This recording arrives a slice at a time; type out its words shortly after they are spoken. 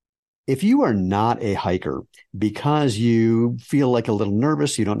if you are not a hiker because you feel like a little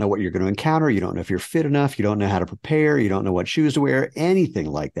nervous, you don't know what you're going to encounter, you don't know if you're fit enough, you don't know how to prepare, you don't know what shoes to wear, anything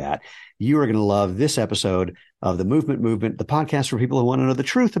like that, you are going to love this episode of the Movement, the podcast for people who want to know the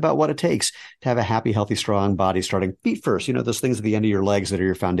truth about what it takes to have a happy, healthy, strong body, starting feet first. You know, those things at the end of your legs that are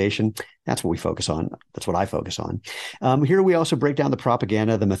your foundation. That's what we focus on. That's what I focus on. Here we also break down the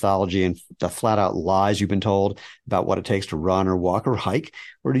propaganda, the mythology, and the flat out lies you've been told about what it takes to run or walk or hike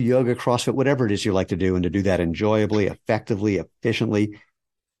or do yoga, CrossFit, whatever it is you like to do, and to do that enjoyably, effectively, efficiently.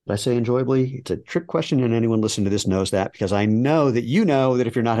 Did I say enjoyably? It's a trick question, and anyone listening to this knows that, because I know that you know that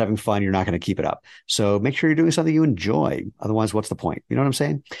if you're not having fun, you're not going to keep it up. So make sure you're doing something you enjoy. Otherwise, what's the point? You know what I'm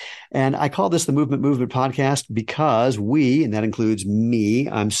saying? And I call this the Movement podcast because we, and that includes me,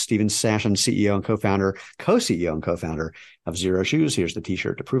 I'm Stephen Sashen, CEO and co-CEO and co-founder of Xero Shoes. Here's the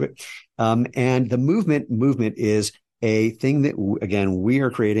t-shirt to prove it. And the movement is a thing that, again, we are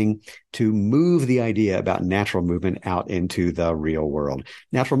creating to move the idea about natural movement out into the real world.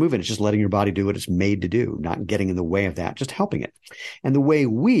 Natural movement is just letting your body do what it's made to do, not getting in the way of that, just helping it. And the way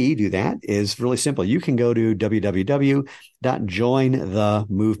we do that is really simple. You can go to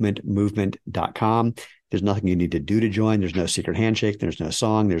www.jointhemovementmovement.com. There's nothing you need to do to join. There's no secret handshake. There's no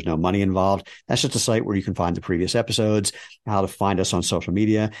song. There's no money involved. That's just a site where you can find the previous episodes, how to find us on social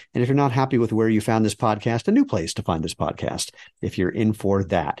media. And if you're not happy with where you found this podcast, a new place to find this podcast, if you're in for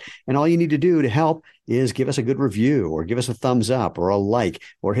that. And all you need to do to help is give us a good review, or give us a thumbs up, or a like,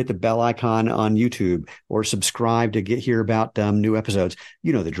 or hit the bell icon on YouTube, or subscribe to hear about new episodes.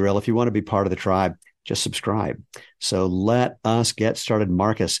 You know the drill. If you want to be part of the tribe, just subscribe. So let us get started.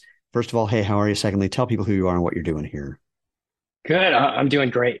 Marcus, first of all, hey, how are you? Secondly, tell people who you are and what you're doing here. Good. I'm doing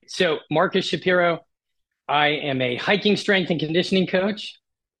great. So Marcus Shapiro, I am a hiking strength and conditioning coach.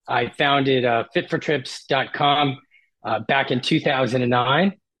 I founded fitfortrips.com back in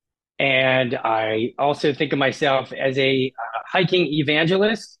 2009. And I also think of myself as a hiking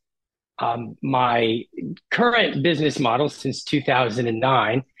evangelist. My current business model since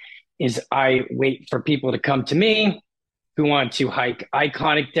 2009 is I wait for people to come to me who want to hike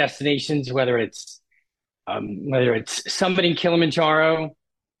iconic destinations, whether it's summiting Kilimanjaro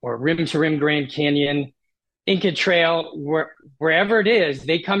or rim to rim Grand Canyon, Inca Trail, wherever it is,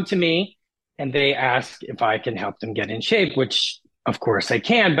 they come to me and they ask if I can help them get in shape, which of course I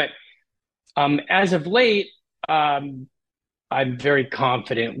can. But as of late, I'm very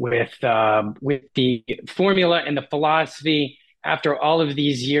confident with the formula and the philosophy after all of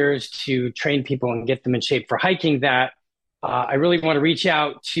these years to train people and get them in shape for hiking that I really want to reach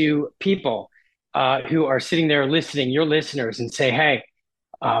out to people who are sitting there listening, your listeners, and say, hey,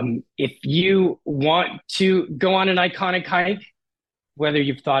 if you want to go on an iconic hike, whether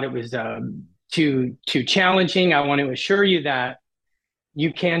you've thought it was too challenging, I want to assure you that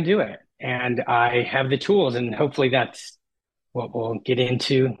you can do it. And I have the tools, and hopefully that's what we'll get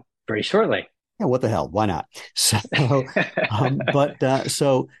into very shortly. Yeah, what the hell? Why not? So,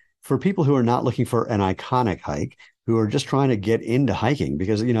 so for people who are not looking for an iconic hike, who are just trying to get into hiking,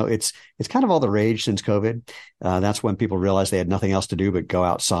 because it's kind of all the rage since COVID. That's when people realized they had nothing else to do but go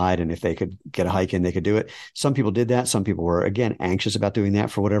outside, and if they could get a hike in, they could do it. Some people did that. Some people were, again, anxious about doing that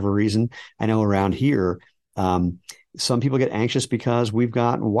for whatever reason. I know around here, some people get anxious because we've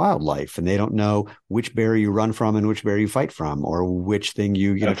got wildlife and they don't know which bear you run from and which bear you fight from, or which thing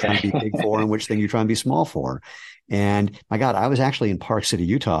you try and be big for and which thing you try and be small for. And my God, I was actually in Park City,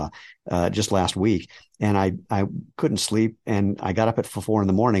 Utah, just last week, and I couldn't sleep, and I got up at 4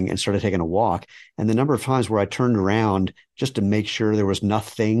 a.m. and started taking a walk. And the number of times where I turned around just to make sure there was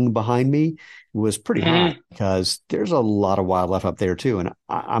nothing behind me was pretty high, because there's a lot of wildlife up there too. And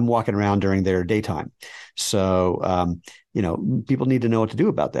I'm walking around during their daytime. So, people need to know what to do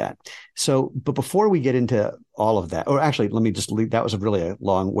about that. So, but before we get into all of that, or actually, let me just leave. That was really a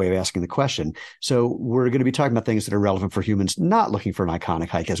long way of asking the question. So we're going to be talking about things that are relevant for humans not looking for an iconic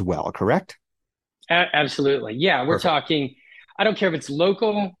hike as well, correct? Absolutely. Yeah, we're talking, I don't care if it's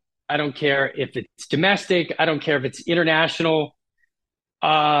local. I don't care if it's domestic. I don't care if it's international.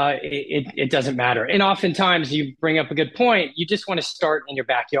 It doesn't matter. And oftentimes you bring up a good point. You just want to start in your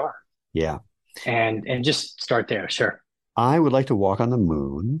backyard. Yeah. And just start there. Sure. I would like to walk on the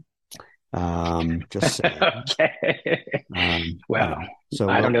moon. Just saying. Okay. So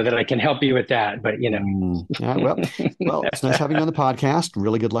I don't know that I can help you with that, but well, it's nice having you on the podcast.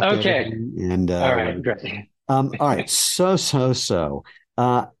 Really good luck. Okay. And all right, great. All right. So,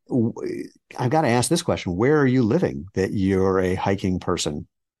 I've got to ask this question: where are you living that you're a hiking person?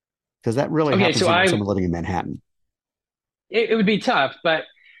 Because that really happens to someone living in Manhattan. It would be tough, but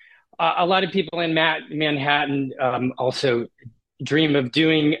a lot of people in Manhattan also dream of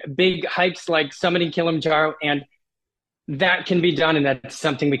doing big hikes like summiting Kilimanjaro, and that can be done, and that's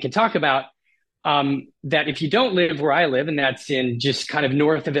something we can talk about. That if you don't live where I live, and that's in just kind of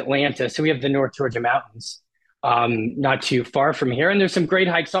north of Atlanta, so we have the North Georgia mountains, not too far from here, and there's some great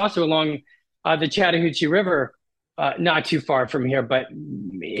hikes also along the Chattahoochee River, not too far from here. But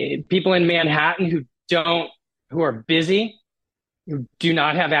people in Manhattan who are busy, who do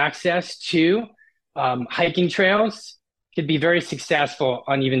not have access to hiking trails, could be very successful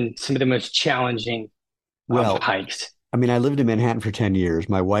on even some of the most challenging Well, hikes. I mean, I lived in Manhattan for 10 years.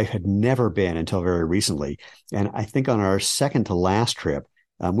 My wife had never been until very recently. And I think on our second to last trip,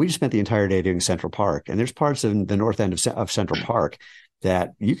 we just spent the entire day doing Central Park. And there's parts of the north end of Central Park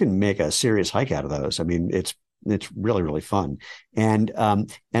that you can make a serious hike out of those. I mean, it's really, really fun. And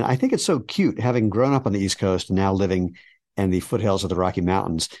I think it's so cute having grown up on the East Coast and now living in the foothills of the Rocky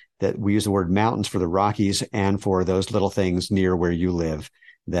Mountains that we use the word mountains for the Rockies and for those little things near where you live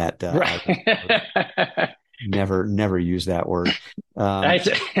that Right. never use that word.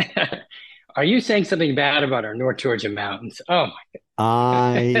 Are you saying something bad about our North Georgia mountains? Oh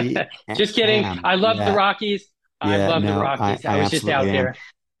I my. Just kidding. am. I love the Yeah. Rockies. I Yeah. love the No, Rockies. I I was just out absolutely am. there.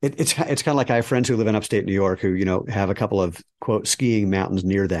 It's kind of like I have friends who live in upstate New York who, have a couple of quote skiing mountains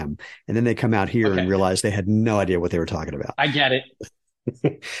near them. And then they come out here and Okay. realize they had no idea what they were talking about. I get it.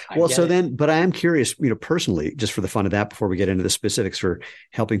 I Well, get so it. then, but I am curious, personally, just for the fun of that, before we get into the specifics for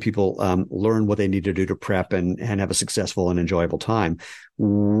helping people learn what they need to do to prep and have a successful and enjoyable time.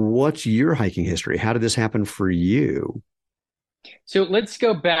 What's your hiking history? How did this happen for you? So let's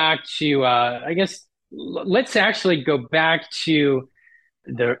go back to, I guess, let's actually go back to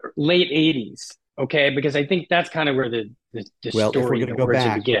the late 80s, okay? Because I think that's kind of where the Well, if we're story, going the to go origin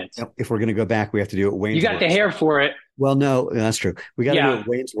back, begins. if we're going to go back, we have to do it You Wayne's got the World hair style. for it. Well, no, that's true. We got to do Yeah, it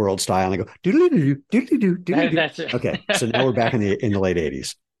Wayne's World style and go doodly doo doodly doo doodly doo. that's it. Okay, so now we're back in the late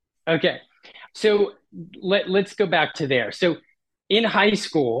 80s. Okay. So let's go back to there. So in high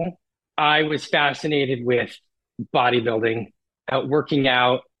school, I was fascinated with bodybuilding, working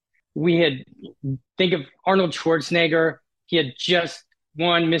out. We had, think of Arnold Schwarzenegger. He had just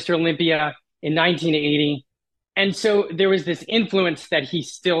won Mr. Olympia in 1980. And so there was this influence that he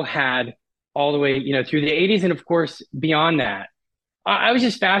still had all the way, through the 80s. And of course, beyond that, I was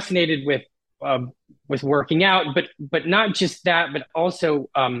just fascinated with working out, but not just that, but also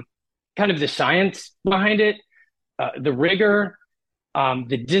kind of the science behind it, the rigor,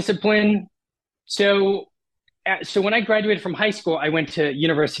 the discipline. So, so when I graduated from high school, I went to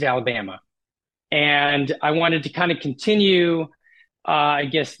University of Alabama, and I wanted to kind of continue, I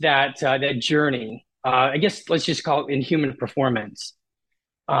guess that journey. I guess let's just call it in human performance.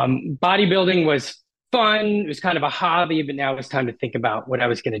 Bodybuilding was fun. It was kind of a hobby, but now it was time to think about what I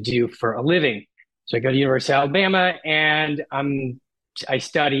was going to do for a living. So I go to University of Alabama, and I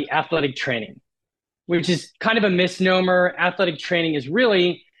study athletic training, which is kind of a misnomer. Athletic training is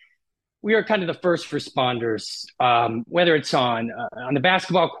really, we are kind of the first responders, whether it's on the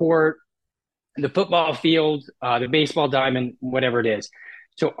basketball court, the football field, the baseball diamond, whatever it is.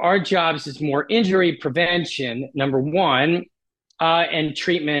 So our jobs is more injury prevention, number one, and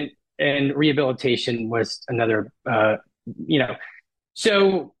treatment and rehabilitation was another. You know,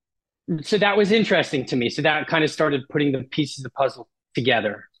 so so that was interesting to me. So that kind of started putting the pieces of the puzzle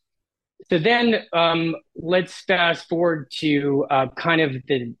together. So then let's fast forward to kind of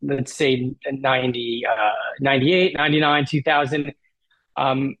let's say 90, 98, 99, 2000.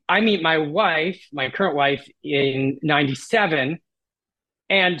 I meet my wife, my current wife, in 97,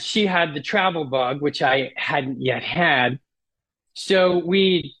 and she had the travel bug, which I hadn't yet had. So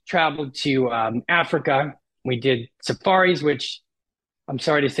we traveled to Africa. We did safaris, which I'm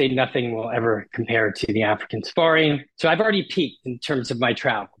sorry to say nothing will ever compare to the African safari. So I've already peaked in terms of my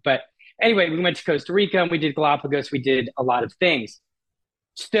travel. But anyway, we went to Costa Rica and we did Galapagos. We did a lot of things.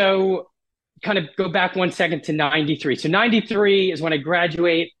 So kind of go back 1 second to 93. So 93 is when I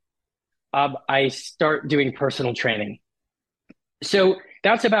graduate. I start doing personal training. So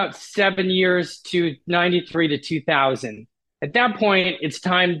that's about 7 years to 93 to 2000. At that point, it's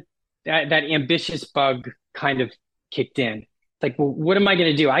time that ambitious bug kind of kicked in. Like, well, what am I going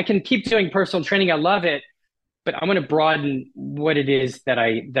to do? I can keep doing personal training. I love it, but I'm going to broaden what it is that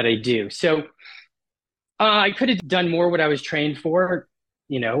I do. So I could have done more what I was trained for,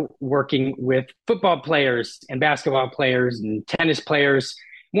 working with football players and basketball players and tennis players,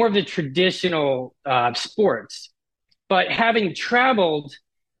 more of the traditional sports. But having traveled,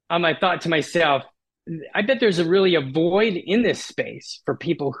 I thought to myself, I bet there's really a void in this space for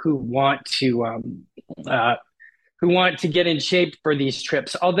people who want to get in shape for these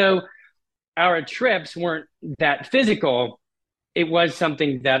trips. Although our trips weren't that physical, it was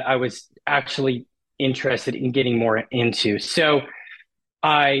something that I was actually interested in getting more into. So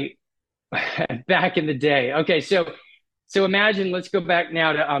I back in the day. Okay, so imagine, let's go back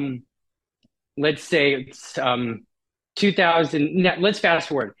now to let's say it's 2000. Let's fast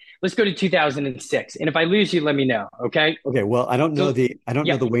forward. Let's go to 2006. And if I lose you, let me know. Okay. Okay, well, So I don't know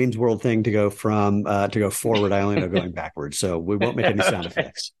yeah. the Wayne's World thing to go forward. I only know going backwards, so we won't make any sound Okay.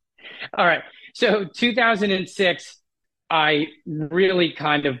 effects. All right. So 2006, I really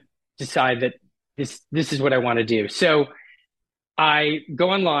kind of decide that this is what I want to do. So I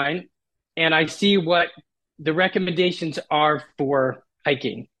go online and I see what the recommendations are for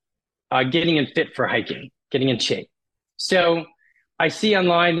hiking, getting in fit for hiking, getting in shape. So I see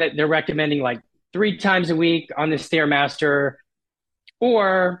online that they're recommending like 3 times a week on the Stairmaster,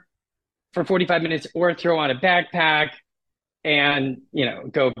 or for 45 minutes, or throw on a backpack and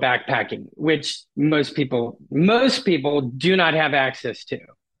go backpacking, which most people do not have access to.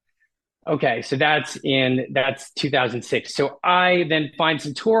 Okay, so that's 2006. So I then find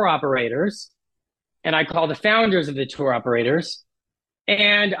some tour operators and I call the founders of the tour operators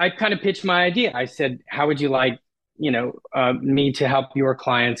and I kind of pitched my idea. I said, how would you like, me to help your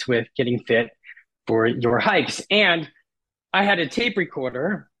clients with getting fit for your hikes? And I had a tape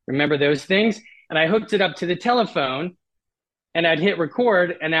recorder, remember those things? And I hooked it up to the telephone and I'd hit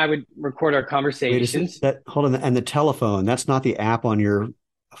record and I would record our Wait, is it conversations. that hold on? And the telephone, that's not the app on your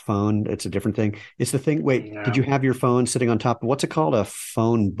phone. It's a different thing. It's the thing. Wait, did you No. have your phone sitting on top? What's it called? A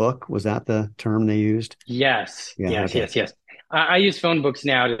phone book? Was that the term they used? Yes, Yeah. yes, Okay. yes, yes. I use phone books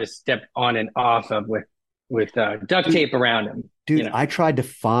now to step on and off of with duct Dude, tape around them. dude, I tried to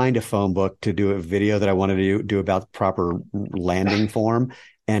find a phone book to do a video that I wanted to do about the proper landing form,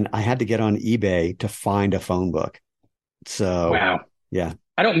 and I had to get on eBay to find a phone book. So, Wow. yeah.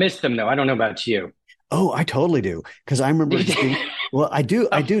 I don't miss them though. I don't know about you. Oh, I totally do. Because I remember just being, well, I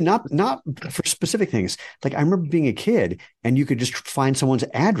Oh, do not for specific things. Like I remember being a kid and you could just find someone's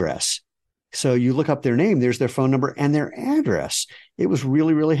address. So you look up their name, there's their phone number and their address. It was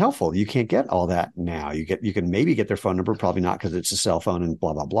really, really helpful. You can't get all that now. You can maybe get their phone number, probably not because it's a cell phone and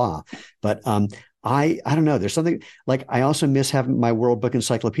blah, blah, blah. But I don't know. There's something like I also miss having my World Book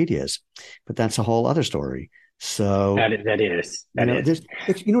encyclopedias, but that's a whole other story. So, that is. you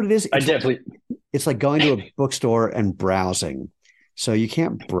know what it is? I definitely. It's like going to a bookstore and browsing. So you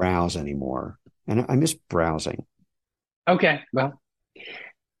can't browse anymore. And I miss browsing. Okay. Well,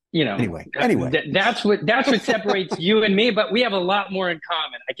 Anyway. that's what separates you and me, but we have a lot more in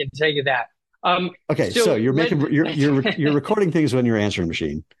common. I can tell you that. Okay, so So you're let making you're recording things on your answering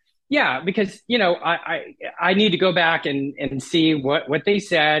machine. Yeah, because I need to go back and see what they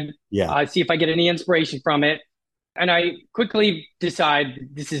said, Yeah. see if I get any inspiration from it, and I quickly decide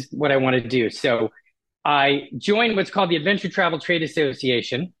this is what I want to do. So I join what's called the Adventure Travel Trade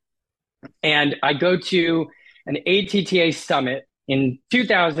Association, and I go to an ATTA summit in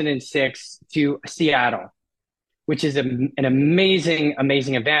 2006 to Seattle, which is an amazing,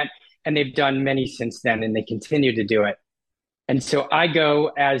 amazing event, and they've done many since then, and they continue to do it. And so I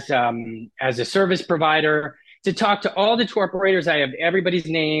go as a service provider to talk to all the tour operators. I have everybody's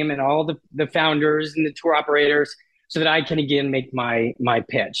name and all the founders and the tour operators so that I can again make my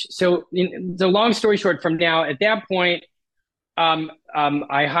pitch. So the long story short, from now at that point,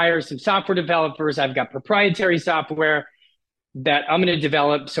 I hire some software developers. I've got proprietary software that I'm going to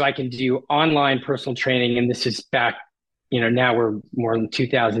develop so I can do online personal training. And this is back, now we're more in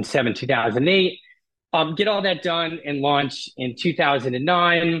 2007, 2008. Get all that done and launch in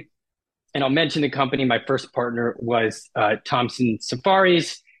 2009. And I'll mention the company. My first partner was Thompson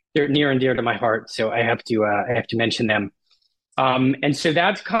Safaris. They're near and dear to my heart, so I have to mention them. And so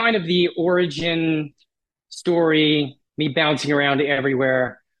that's kind of the origin story. Me bouncing around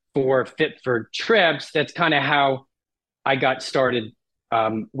everywhere for Fit for Trips. That's kind of how I got started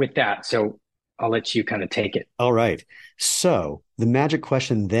with that. So I'll let you kind of take it. All right. So the magic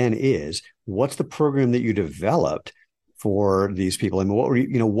question then is, what's the program that you developed for these people? I mean,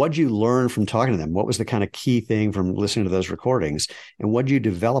 what'd you learn from talking to them? What was the kind of key thing from listening to those recordings? And what did you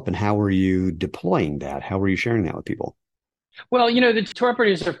develop and how were you deploying that? How were you sharing that with people? Well, the tour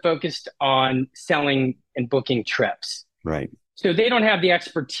operators are focused on selling and booking trips. Right. So they don't have the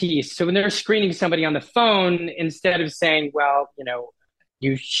expertise. So when they're screening somebody on the phone, instead of saying, well,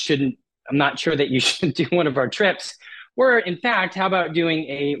 you shouldn't, I'm not sure that you should do one of our trips, or in fact, how about doing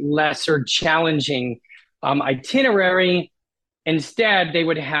a lesser challenging itinerary? Instead, they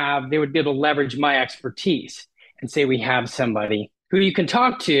would be able to leverage my expertise and say, we have somebody who you can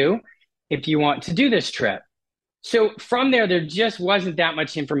talk to if you want to do this trip. So from there just wasn't that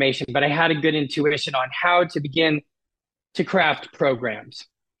much information, but I had a good intuition on how to begin to craft programs.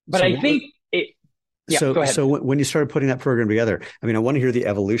 But So I what was, think it, yeah, so go ahead. so when you started putting that program together, I mean, I want to hear the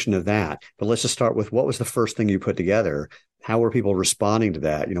evolution of that, but let's just start with what was the first thing you put together? How were people responding to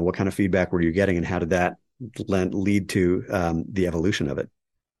that? What kind of feedback were you getting, and how did that lead to the evolution of it?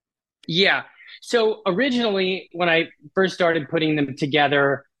 Yeah. So originally, when I first started putting them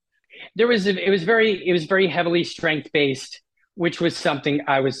together, it was very heavily strength based, which was something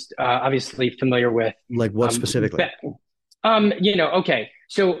I was obviously familiar with. Like what Um, specifically? but, okay.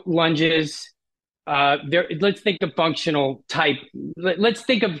 So lunges. Let's think of functional type. Let's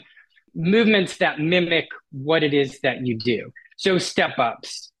think of movements that mimic what it is that you do. So step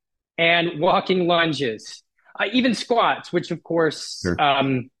ups and walking lunges, even squats, which of course, Sure.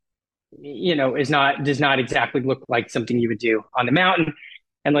 is not does not exactly look like something you would do on the mountain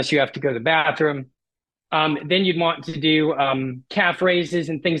unless you have to go to the bathroom. Then you'd want to do calf raises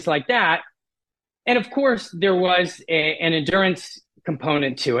and things like that. And of course, there was an endurance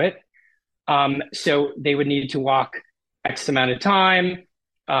component to it. So they would need to walk X amount of time.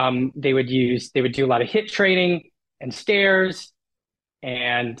 They would do a lot of HIIT training and stairs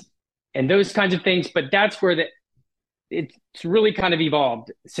and those kinds of things. But that's where it's really kind of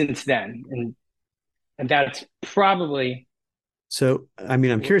evolved since then, and that's probably So, I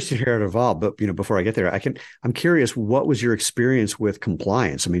mean, I'm curious to hear how it evolved, but before I get there, I'm curious, what was your experience with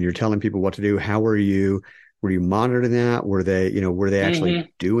compliance? I mean, you're telling people what to do. How were you monitoring that? Were they actually mhm.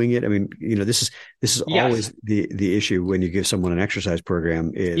 doing it? I mean, this is Yes, always the issue when you give someone an exercise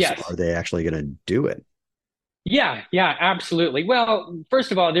program is, yes. are they actually going to do it? Yeah, yeah, absolutely. Well,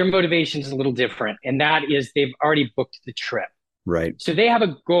 first of all, their motivation is a little different, and that is they've already booked the trip. Right. So they have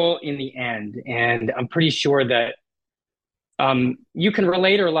a goal in the end. And I'm pretty sure that you can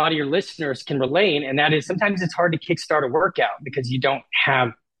relate, or a lot of your listeners can relate. And that is sometimes it's hard to kickstart a workout because you don't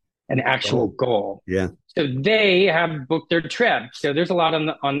have an actual Oh, goal. yeah. So they have booked their trip. So there's a lot on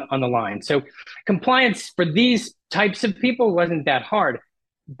the line. So compliance for these types of people wasn't that hard.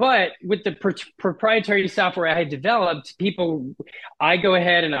 But with the proprietary software I had developed, I go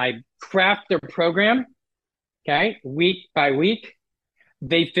ahead and I craft their program, okay, week by week.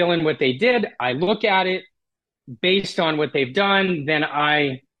 They fill in what they did. I look at it based on what they've done. Then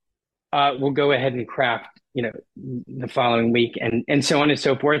I will go ahead and craft, the following week and so on and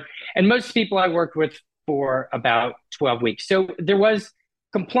so forth. And most people I worked with for about 12 weeks. So there was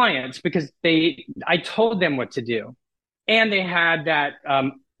compliance because I told them what to do. And they had that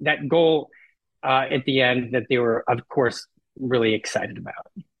goal at the end that they were, of course, really excited about.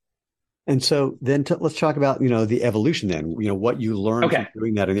 And so then let's talk about, the evolution then, what you learned from Okay.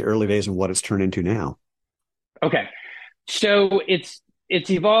 doing that in the early days and what it's turned into now. Okay. So it's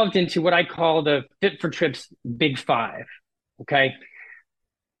evolved into what I call the Fit for Trips Big Five. Okay.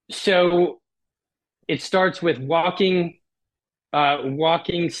 So it starts with walking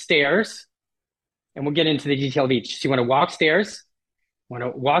stairs, and we'll get into the detail of each. So you want to walk stairs, you want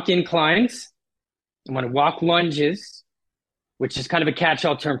to walk inclines, you want to walk lunges, which is kind of a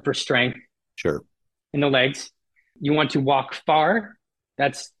catch-all term for strength Sure. in the legs. You want to walk far.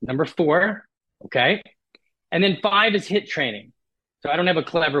 That's number four. Okay. And then five is HIIT training. So I don't have a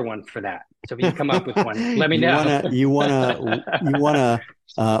clever one for that. So if you come up with one, let me You know. wanna you wanna you wanna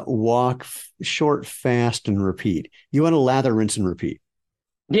walk short, fast, and repeat. You want to lather, rinse, and repeat.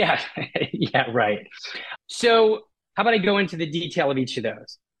 Yeah. Yeah, right. So how about I go into the detail of each of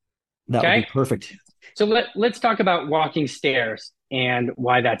those? That would be Okay. perfect. So let's talk about walking stairs and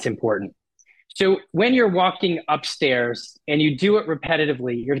why that's important. So when you're walking upstairs and you do it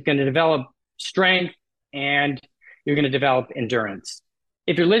repetitively, you're going to develop strength and you're going to develop endurance.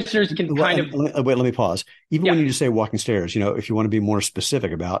 If your listeners can Well, kind of, wait, let me pause. Even when yeah, you just say walking stairs, if you want to be more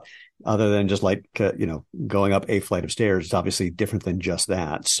specific about, other than just like, going up a flight of stairs, it's obviously different than just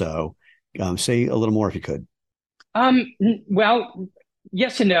that. So, say a little more if you could. um, well,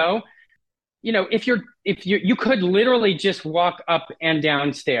 yes and no. You could literally just walk up and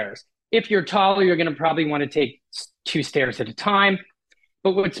down stairs. If you're taller, you're going to probably want to take two stairs at a time.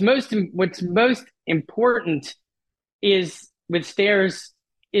 But what's most important is with stairs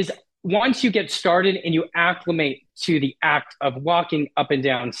is once you get started and you acclimate to the act of walking up and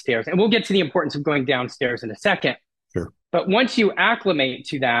down stairs, and we'll get to the importance of going downstairs in a second. Sure. But once you acclimate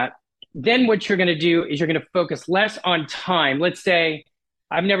to that, then what you're going to do is you're going to focus less on time. Let's say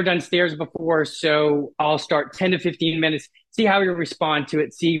I've never done stairs before, so I'll start 10 to 15 minutes, see how you respond to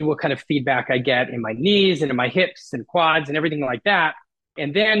it, see what kind of feedback I get in my knees and in my hips and quads and everything like that.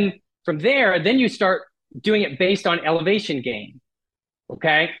 And then from there, then you start doing it based on elevation gain.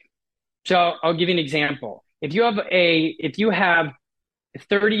 Okay. So I'll give you an example. If you have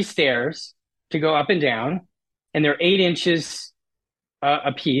 30 stairs to go up and down, and they're 8 inches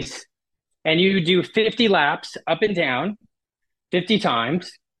a piece, and you do 50 laps up and down 50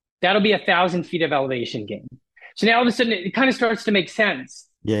 times, that'll be 1,000 feet of elevation gain. So now all of a sudden it kind of starts to make sense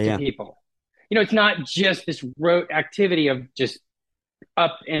Yeah, to yeah, people. It's not just this rote activity of just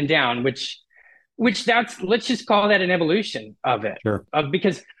up and down, which that's, let's just call that an evolution of it. sure.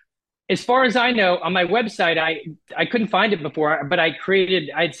 Because as far as I know, on my website, I couldn't find it before, but I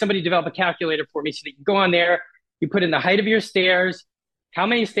had somebody develop a calculator for me so that you go on there, you put in the height of your stairs, how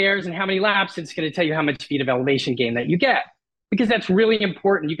many stairs and how many laps, it's going to tell you how much feet of elevation gain that you get. Because that's really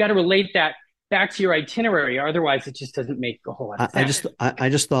important. You got to relate that back to your itinerary. Otherwise, it just doesn't make a whole lot of sense. I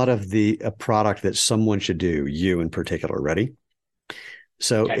just thought of a product that someone should do, you in particular. Ready?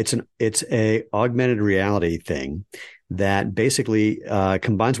 So Okay. it's a augmented reality thing that basically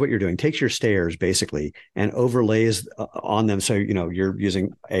combines what you're doing, takes your stairs basically and overlays on them. So, you're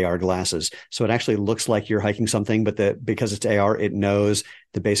using AR glasses. So it actually looks like you're hiking something, but because it's AR, it knows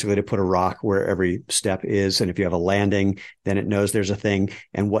that basically to put a rock where every step is. And if you have a landing, then it knows there's a thing.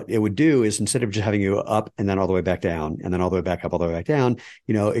 And what it would do is instead of just having you up and then all the way back down and then all the way back up, all the way back down,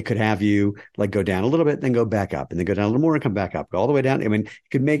 it could have you like go down a little bit, then go back up and then go down a little more and come back up, go all the way down. I mean,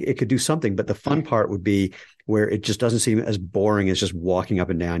 it could do something, but the fun part would be where it just doesn't seem as boring as just walking up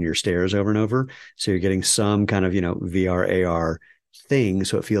and down your stairs over and over. So you're getting some kind of, VR, AR thing.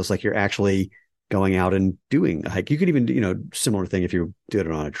 So it feels like you're actually going out and doing a hike. You could even, similar thing if you did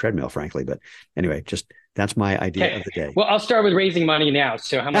it on a treadmill, frankly. But anyway, that's my idea of the day. Well, I'll start with raising money now.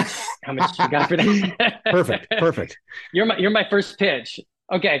 So how much you got for that? Perfect. You're my first pitch.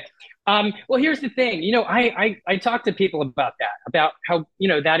 Okay. Well, here's the thing. I talk to people about how,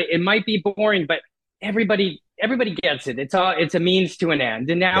 that it might be boring, but everybody gets it. It's a means to an end.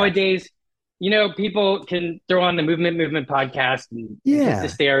 And nowadays, people can throw on the movement podcast and kiss the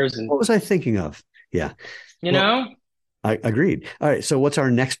stairs. And what was I thinking of? Yeah. I agreed. All right. So what's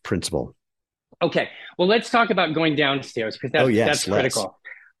our next principle? Okay. Well, let's talk about going downstairs because that's critical.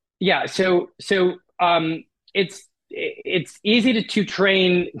 Yeah. So it's easy to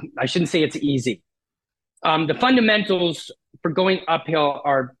train. I shouldn't say it's easy. The fundamentals for going uphill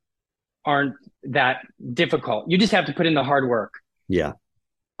aren't that difficult. You just have to put in the hard work. Yeah.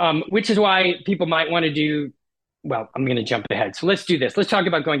 Which is why people might want to do, well, I'm going to jump ahead. So let's do this. Let's talk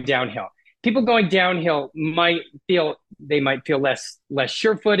about going downhill. People going downhill might feel less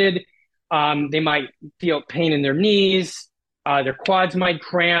sure-footed. They might feel pain in their knees. Their quads might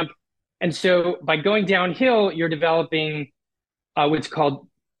cramp. And so by going downhill, you're developing what's called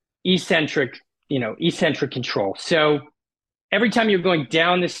eccentric control. So every time you're going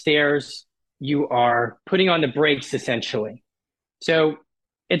down the stairs, you are putting on the brakes essentially. So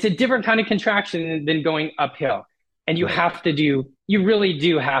it's a different kind of contraction than going uphill. And you really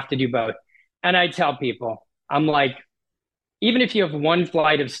do have to do both. And I tell people, I'm like, even if you have one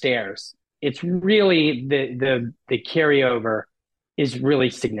flight of stairs, it's really the carryover is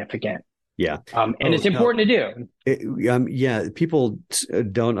really significant. Yeah. And it's important to do. People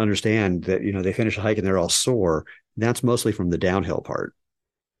don't understand that, they finish a hike and they're all sore. That's mostly from the downhill part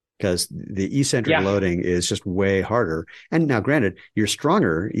because the eccentric loading is just way harder. And now granted, you're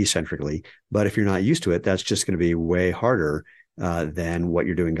stronger eccentrically, but if you're not used to it, that's just going to be way harder than what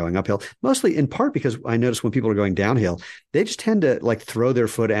you're doing going uphill. Mostly in part because I notice when people are going downhill, they just tend to like throw their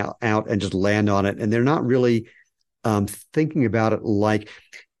foot out and just land on it. And they're not really thinking about it like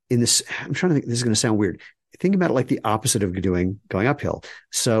in this. I'm trying to think, this is going to sound weird. Think about it like the opposite of going uphill.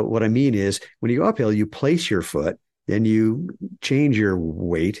 So what I mean is when you go uphill, you place your foot, then you change your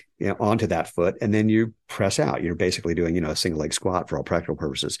weight onto that foot, and then you press out. You're basically doing, a single leg squat for all practical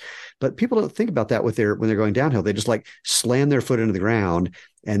purposes. But people don't think about that when they're going downhill. They just like slam their foot into the ground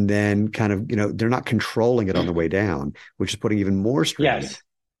and then kind of, they're not controlling it on the way down, which is putting even more strain. Yes.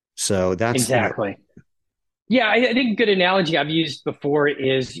 So that's exactly. Yeah, I think a good analogy I've used before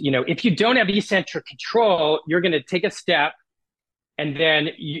is, if you don't have eccentric control, you're going to take a step and then,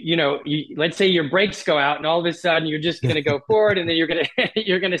 let's say your brakes go out and all of a sudden you're just going to go forward and then you're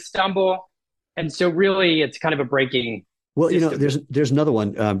going to stumble. And so really it's kind of a braking. Well, there's another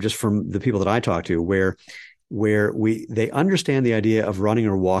one just from the people that I talk to where they understand the idea of running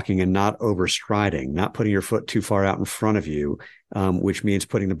or walking and not overstriding, not putting your foot too far out in front of you, which means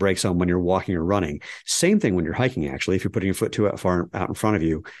putting the brakes on when you're walking or running. Same thing when you're hiking, actually. If you're putting your foot too far out in front of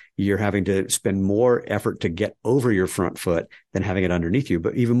you, you're having to spend more effort to get over your front foot than having it underneath you.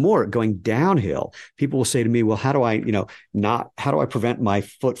 But even more, going downhill, people will say to me, well, how do I prevent my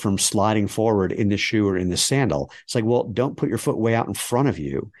foot from sliding forward in the shoe or in the sandal? It's like, well, don't put your foot way out in front of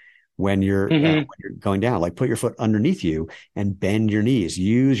you. When you're going down, like put your foot underneath you and bend your knees,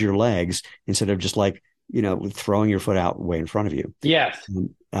 use your legs instead of just like, throwing your foot out way in front of you. Yes.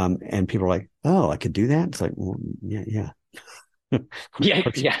 And people are like, oh, I could do that. It's like, well, yeah. Yeah.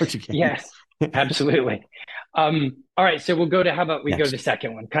 Yes. Absolutely. All right. So we'll go to, how about we go to the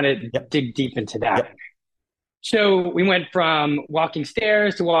second one, kind of dig deep into that. Yep. So we went from walking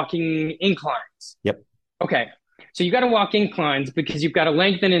stairs to walking inclines. Yep. Okay. So you got to walk inclines because you've got to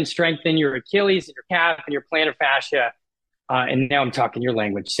lengthen and strengthen your Achilles and your calf and your plantar fascia. And now I'm talking your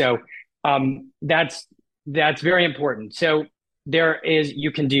language. So that's very important. So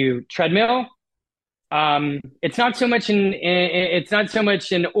you can do treadmill. It's not so much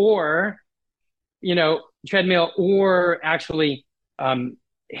treadmill or actually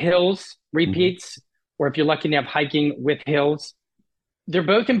hills, repeats, or if you're lucky to have hiking with hills. They're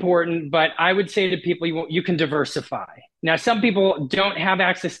both important, but I would say to people, you can diversify. Now, some people don't have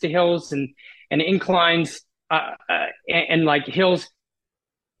access to hills and inclines and like hills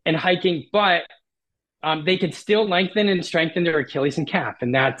and hiking, but they can still lengthen and strengthen their Achilles and calf.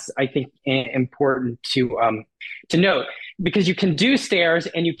 And that's, I think, important to note, because you can do stairs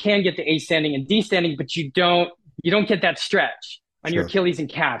and you can get the ascending and descending, but you don't get that stretch on your Achilles and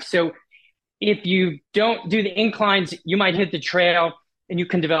calf. So if you don't do the inclines, you might hit the trail and you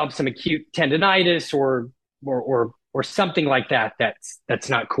can develop some acute tendonitis or something like that. That's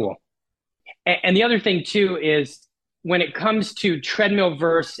not cool. And the other thing too is when it comes to treadmill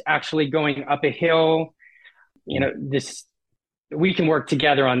versus actually going up a hill, we can work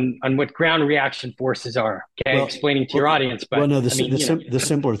together on what ground reaction forces are. Okay, explaining to your audience. But the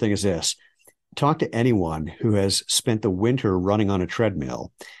simpler thing is this: talk to anyone who has spent the winter running on a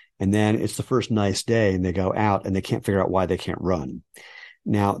treadmill, and then it's the first nice day, and they go out and they can't figure out why they can't run.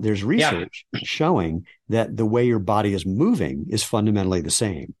 Now, there's research showing that the way your body is moving is fundamentally the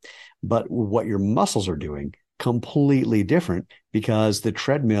same, but what your muscles are doing completely different, because the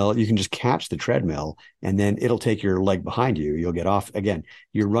treadmill, you can just catch the treadmill and then it'll take your leg behind you. You'll get off again.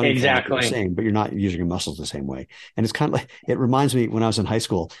 You're running exactly the same, but you're not using your muscles the same way. And it's kind of like, it reminds me when I was in high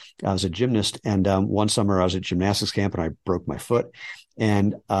school, I was a gymnast, and one summer I was at gymnastics camp and I broke my foot.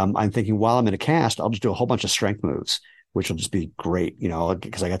 And I'm thinking, while I'm in a cast, I'll just do a whole bunch of strength moves, which will just be great,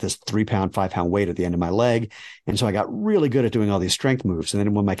 because I got this 3-pound, 5-pound weight at the end of my leg. And so I got really good at doing all these strength moves. And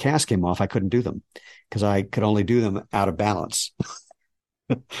then when my cast came off, I couldn't do them because I could only do them out of balance.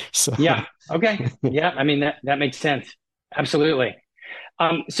 So yeah. Okay. Yeah. I mean, that makes sense. Absolutely.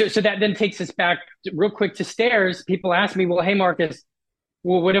 So that then takes us back real quick to stairs. People ask me, well, hey, Marcus,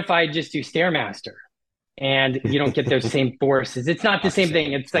 what if I just do Stairmaster and you don't get those same forces? It's not the same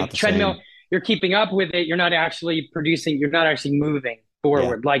thing. It's like treadmill. You're keeping up with it. You're not actually moving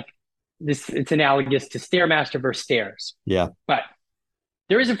forward. Like this, it's analogous to Stairmaster versus stairs. Yeah. But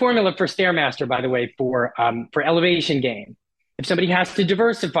there is a formula for Stairmaster, by the way, for elevation gain. If somebody has to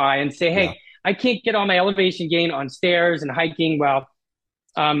diversify and say, hey, I can't get all my elevation gain on stairs and hiking. Well,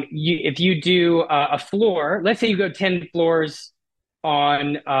 if you do a floor, let's say you go 10 floors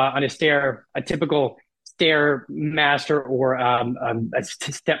on a stair, a typical Stairmaster or a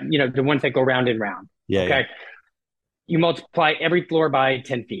step, the ones that go round and round. Yeah. Okay. Yeah. You multiply every floor by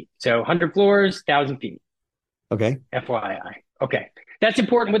 10 feet. So 100 floors, 1,000 feet. Okay. FYI. Okay. That's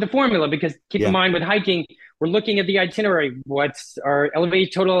important with the formula, because keep in mind with hiking, we're looking at the itinerary. What's our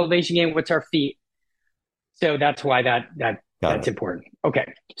total elevation gain? What's our feet? So that's why that's important. Okay.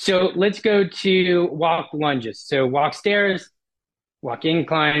 So let's go to walk lunges. So walk stairs, walk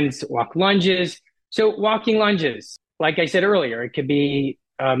inclines, walk lunges. So walking lunges, like I said earlier, it could be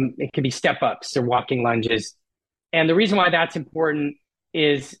step ups or walking lunges. And the reason why that's important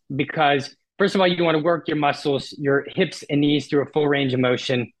is because, first of all, you want to work your muscles, your hips and knees through a full range of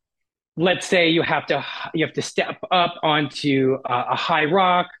motion. Let's say you have to step up onto a high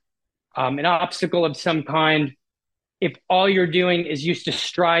rock, an obstacle of some kind. If all you're doing is used to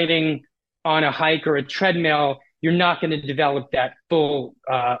striding on a hike or a treadmill, you're not going to develop that full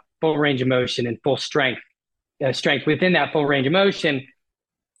range of motion and full strength within that full range of motion.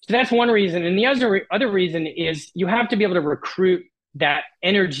 So that's one reason. And the other reason is you have to be able to recruit that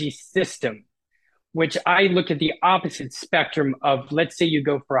energy system, which I look at the opposite spectrum of, let's say you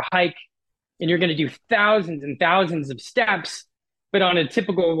go for a hike and you're going to do thousands and thousands of steps, but on a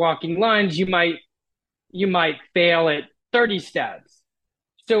typical walking lunge, you might fail at 30 steps.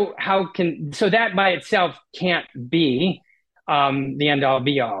 So that by itself can't be the end all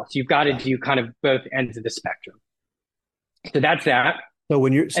be all. So you've got to do kind of both ends of the spectrum. So that's that. So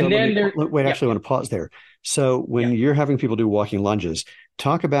when you're, so wait, actually I want to pause there. So when you're having people do walking lunges,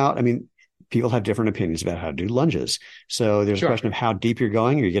 talk about, people have different opinions about how to do lunges. So there's a Sure. question of how deep you're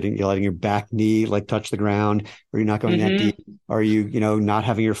going. You're letting your back knee like touch the ground, or you're not going that deep. Are you, not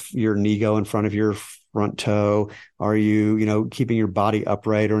having your knee go in front of your front toe? Are you, keeping your body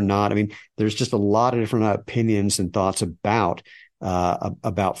upright or not? I mean, there's just a lot of different opinions and thoughts about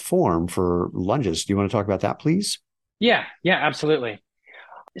form for lunges. Do you want to talk about that, please? Yeah, absolutely.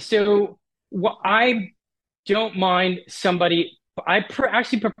 So I don't mind somebody.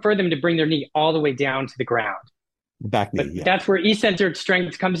 Actually prefer them to bring their knee all the way down to the ground. Back knee, But yeah. that's where eccentric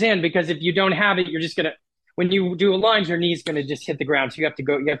strength comes in, because if you don't have it, you're just gonna, when you do a lunge, your knee's gonna just hit the ground. So you have to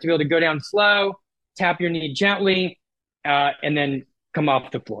be able to go down slow, tap your knee gently, and then come off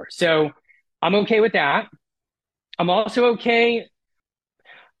the floor. So I'm okay with that. I'm also okay.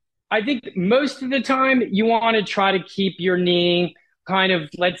 I think most of the time you want to try to keep your knee kind of,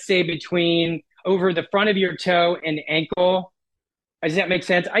 let's say, between over the front of your toe and ankle. Does that make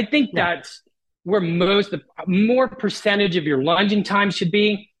sense? I think Yeah. that's where the more percentage of your lunging time should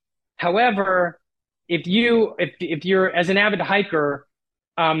be. However, if you're as an avid hiker,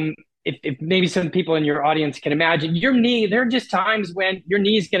 if maybe some people in your audience can imagine your knee, there are just times when your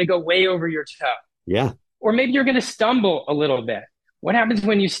knee is going to go way over your toe, Yeah. or maybe you're going to stumble a little bit. What happens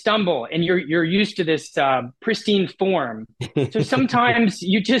when you stumble and you're used to this pristine form? So sometimes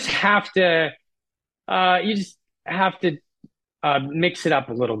you just have to mix it up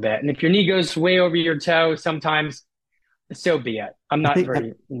a little bit. And if your knee goes way over your toe, sometimes so be it. I'm not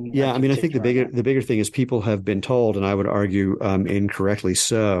very Yeah, I mean, I think the bigger thing is people have been told, and I would argue incorrectly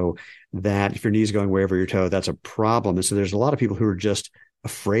so, that if your knee's going way over your toe, that's a problem. And so there's a lot of people who are just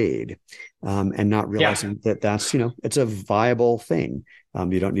afraid and not realizing that that's, it's a viable thing.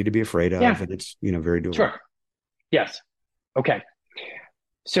 You don't need to be afraid of, and it's, very doable. Sure. Yes. Okay.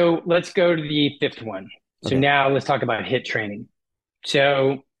 So let's go to the fifth one. So now let's talk about HIIT training.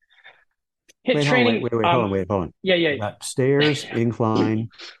 So HIIT training. Hold on. Yeah. Got stairs, incline,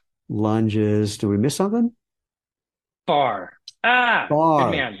 lunges. Do we miss something? Bar. Bar.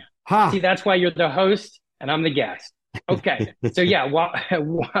 Good man. Ha. See, that's why you're the host and I'm the guest. Okay. So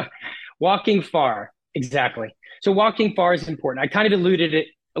walking far. Exactly. So walking far is important. I kind of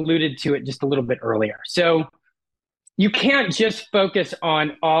alluded to it just a little bit earlier. So you can't just focus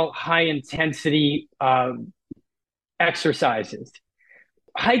on all high intensity exercises.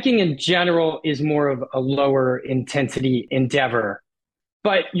 Hiking in general is more of a lower intensity endeavor,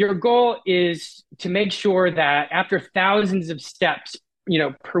 but your goal is to make sure that after thousands of steps,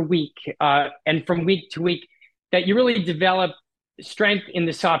 per week, and from week to week, that you really develop strength in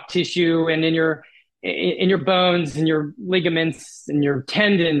the soft tissue and in your bones and your ligaments and your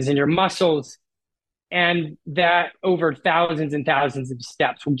tendons and your muscles. And that over thousands and thousands of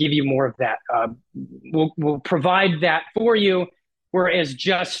steps will give you more of that, will provide that for you. Whereas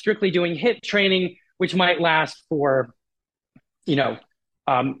just strictly doing HIIT training, which might last for, 10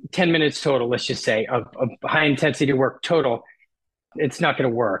 minutes total, let's just say, of high intensity work total, it's not going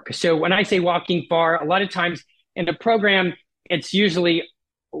to work. So when I say walking far, a lot of times in a program, it's usually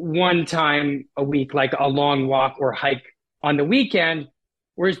one time a week, like a long walk or hike on the weekend.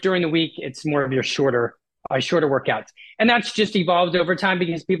 Whereas during the week, it's more of your shorter workouts. And that's just evolved over time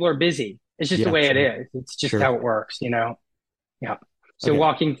because people are busy. It's just the way it is. It's just how it works, Yeah. So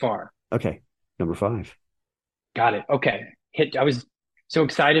walking far. Okay. Number 5. Got it. Okay. HIIT. I was so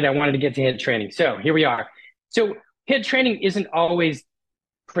excited. I wanted to get to HIIT training. So here we are. So HIIT training isn't always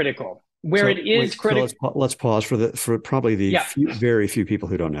critical. Critical. So let's pause for probably the very few people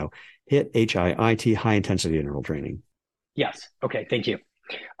who don't know. HIIT, HIIT, high intensity interval training. Yes. Okay. Thank you.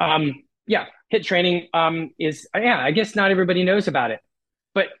 HIIT training I guess not everybody knows about it,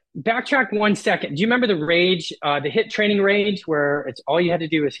 but backtrack 1 second. Do you remember the HIIT training rage, where it's all you had to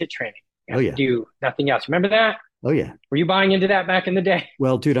do is HIIT training? Do nothing else. Remember that? Oh yeah. Were you buying into that back in the day?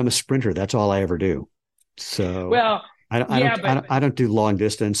 Well, dude, I'm a sprinter. That's all I ever do. So I don't do long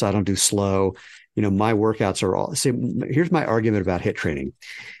distance. I don't do slow. My workouts are all. See, here's my argument about HIIT training.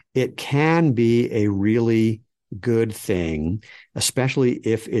 It can be a really good thing, especially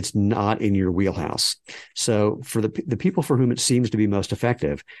if it's not in your wheelhouse. So for the people for whom it seems to be most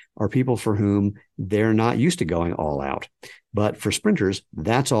effective are people for whom they're not used to going all out. But for sprinters,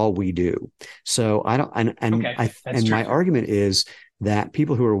 that's all we do. So I don't, my argument is that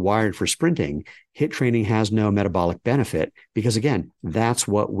people who are wired for sprinting, HIIT training has no metabolic benefit because, again, that's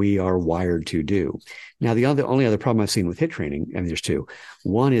what we are wired to do. Now, the only other problem I've seen with HIIT training, and there's 2.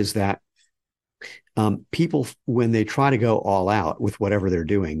 One is that people, when they try to go all out with whatever they're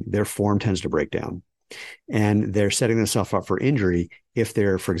doing, their form tends to break down. And they're setting themselves up for injury if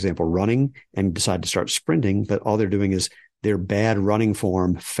they're, for example, running and decide to start sprinting, but all they're doing is their bad running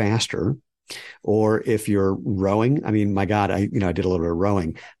form faster. Or if you're rowing, I mean, my God, I did a little bit of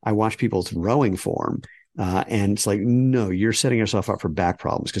rowing. I watch people's rowing form. And it's like, no, you're setting yourself up for back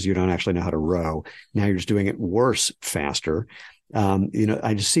problems because you don't actually know how to row. Now you're just doing it worse, faster.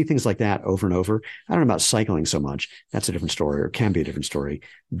 I just see things like that over and over. I don't know about cycling so much. That's a different story, or can be a different story.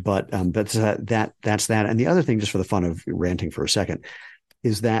 But that's that. And the other thing, just for the fun of ranting for a second,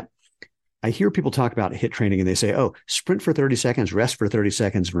 is that I hear people talk about HIIT training and they say, oh, sprint for 30 seconds, rest for 30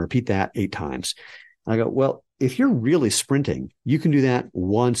 seconds, and repeat that 8 times. I go, well, if you're really sprinting, you can do that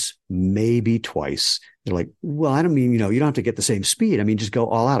once, maybe twice. They're like, well, I don't mean, you don't have to get the same speed. I mean, just go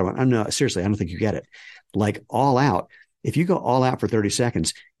all out. I'm no, seriously, I don't think you get it. Like all out. If you go all out for 30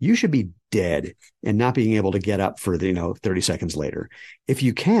 seconds, you should be dead and not being able to get up for 30 seconds later. If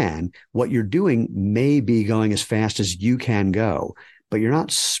you can, what you're doing may be going as fast as you can go, but you're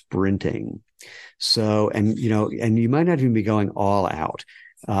not sprinting. So, and you might not even be going all out,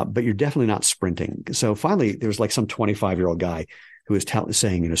 but you're definitely not sprinting. So finally, there was like some 25-year-old guy who was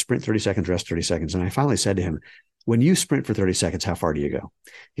saying, sprint 30 seconds, rest 30 seconds. And I finally said to him, when you sprint for 30 seconds, how far do you go?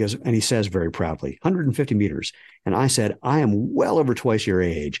 And he says very proudly, 150 meters. And I said, I am well over twice your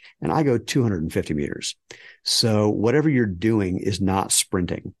age and I go 250 meters. So whatever you're doing is not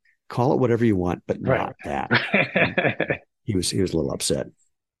sprinting. Call it whatever you want, but not that. He was a little upset.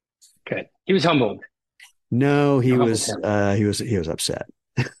 Good. He was humbled. No, he was upset.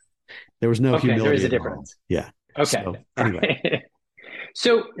 There was no humility. There is a difference. Yeah. Okay. So, anyway.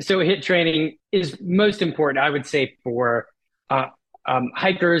 So HIIT training is most important, I would say, for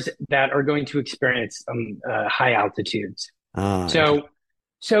hikers that are going to experience high altitudes. So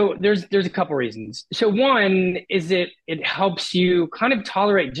there's a couple reasons. So one is it helps you kind of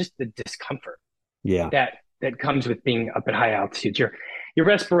tolerate just the discomfort that comes with being up at high altitudes. Your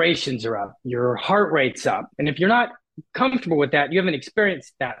respirations are up, your heart rate's up, and if you're not comfortable with that, you haven't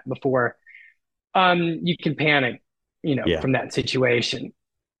experienced that before, you can panic, from that situation.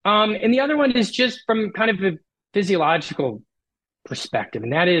 And the other one is just from kind of a physiological perspective,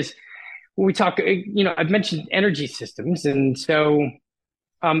 and that is when we talk. I've mentioned energy systems, and so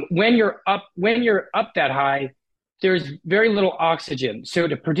when you're up that high, there's very little oxygen. So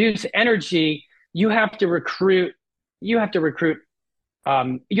to produce energy, you have to recruit the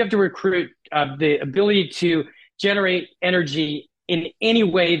ability to generate energy in any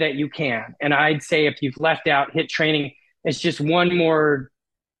way that you can. And I'd say if you've left out HIIT training, it's just one more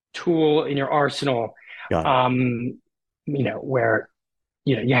tool in your arsenal, where,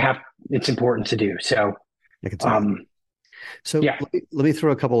 it's important to do. So, I can tell. Let me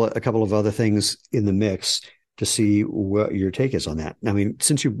throw a couple of other things in the mix to see what your take is on that. I mean,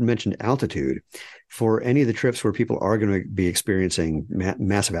 since you mentioned altitude, for any of the trips where people are going to be experiencing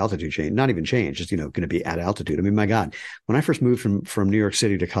massive altitude change, not even change, just, going to be at altitude. I mean, my God, when I first moved from New York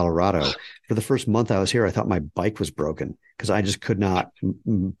City to Colorado, for the first month I was here, I thought my bike was broken because I just could not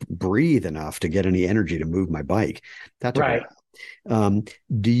breathe enough to get any energy to move my bike. That took a while.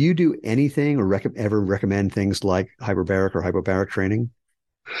 Do you do anything or ever recommend things like hyperbaric or hypobaric training?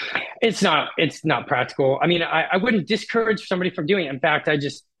 It's not practical. I mean, I wouldn't discourage somebody from doing it. In fact, I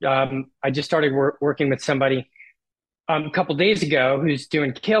just started working with somebody a couple days ago who's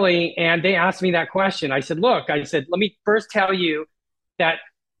doing Kili, and they asked me that question. I said, let me first tell you that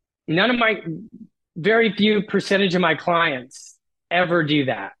very few percentage of my clients ever do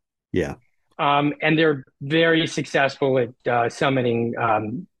that. Yeah. And they're very successful at summiting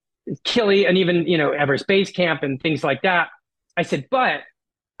Kili and even, Everest Base Camp and things like that. I said,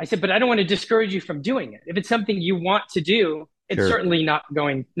 but I don't want to discourage you from doing it. If it's something you want to do, it's certainly not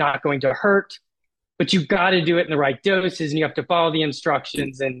going to hurt, but you've got to do it in the right doses and you have to follow the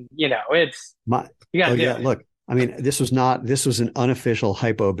instructions and, you got to do it. Look, I mean, this was an unofficial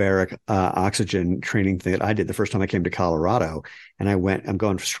hypobaric oxygen training thing that I did the first time I came to Colorado. And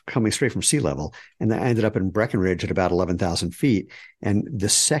coming straight from sea level. And I ended up in Breckenridge at about 11,000 feet. And the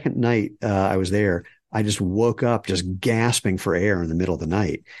second night I was there, I just woke up just gasping for air in the middle of the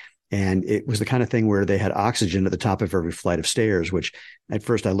night. And it was the kind of thing where they had oxygen at the top of every flight of stairs, which at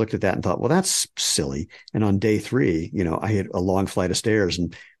first I looked at that and thought, well, that's silly. And on day 3, I had a long flight of stairs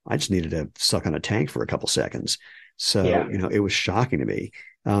and I just needed to suck on a tank for a couple seconds. So, it was shocking to me.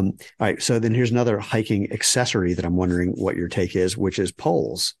 All right. So then here's another hiking accessory that I'm wondering what your take is, which is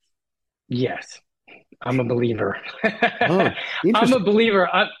poles. Yes. I'm a believer. Oh, I'm a believer.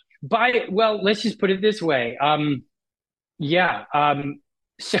 Let's just put it this way.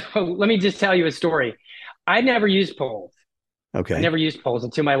 So let me just tell you a story. I never used poles. Okay. I never used poles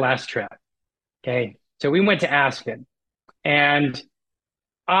until my last trip. Okay. So we went to Aspen and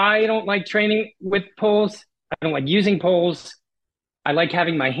I don't like training with poles. I don't like using poles. I like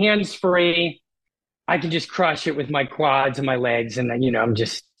having my hands free. I can just crush it with my quads and my legs, and then I'm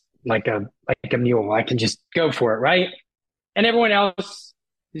just like a mule. I can just go for it, right? And everyone else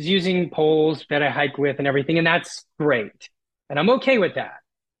is using poles that I hike with and everything, and that's great, and I'm okay with that.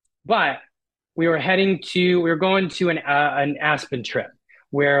 But we were going to an Aspen trip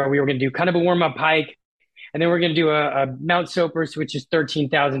where we were going to do kind of a warm up hike, and then we are going to do a Mount Sopers, which is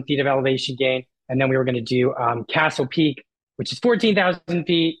 13,000 feet of elevation gain, and then we were going to do Castle Peak, which is 14,000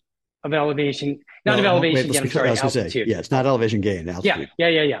 feet of elevation, not of Well, wait, elevation gain. I'm sorry, I was going to say, altitude. yeah, it's not elevation gain, Yeah, altitude. yeah,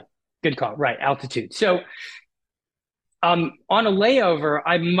 yeah, yeah. Good call. Right, altitude. So, on a layover,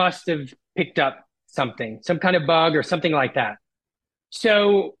 I must have picked up something, some kind of bug or something like that.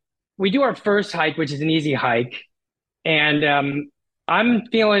 So we do our first hike, which is an easy hike, and I'm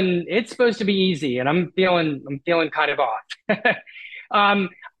feeling it's supposed to be easy, and I'm feeling kind of off. um,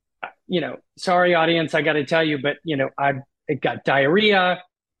 Sorry, audience, I got to tell you, but I've got diarrhea.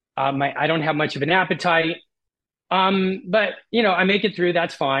 I don't have much of an appetite. But I make it through.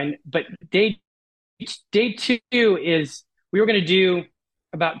 That's fine. But day two is we were going to do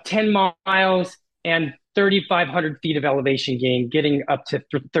about 10 miles and 3,500 feet of elevation gain, getting up to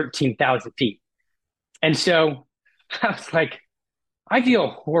 13,000 feet. And so I was like, I feel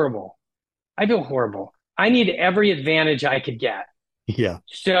horrible. I feel horrible. I need every advantage I could get. Yeah.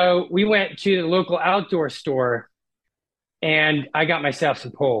 So we went to the local outdoor store and I got myself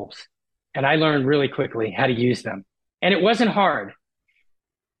some poles and I learned really quickly how to use them. And it wasn't hard.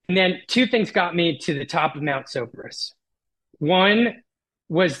 And then two things got me to the top of Mount Sopris. One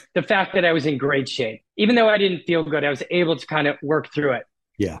was the fact that I was in great shape. Even though I didn't feel good, I was able to kind of work through it.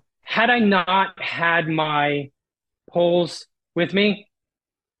 Yeah. Had I not had my poles with me,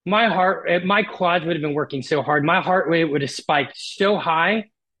 my quads would have been working so hard. My heart rate would have spiked so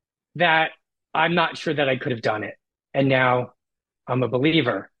high that I'm not sure that I could have done it. And now I'm a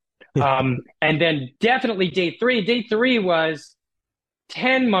believer. And then definitely day three. Day three was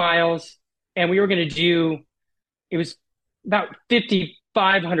 10 miles, and we were going to do, it was about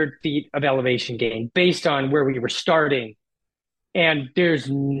 5,500 feet of elevation gain based on where we were starting. And there's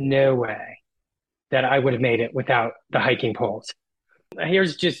no way that I would have made it without the hiking poles.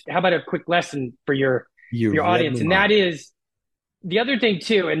 Here's just, how about a quick lesson for your audience? And that is the other thing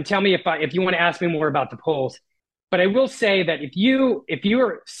too. And tell me if you want to ask me more about the poles. But I will say that if you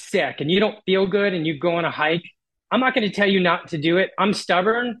are sick and you don't feel good and you go on a hike, I'm not going to tell you not to do it. I'm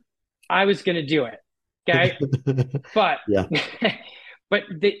stubborn. I was going to do it. Okay. But, yeah. But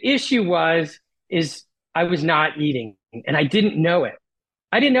the issue is I was not eating and I didn't know it.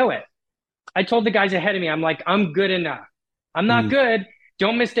 I didn't know it. I told the guys ahead of me, I'm like, I'm good enough. I'm not good.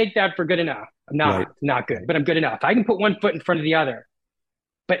 Don't mistake that for good enough. I'm not good, but I'm good enough. I can put one foot in front of the other.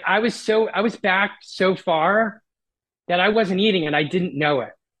 But I was back so far that I wasn't eating and I didn't know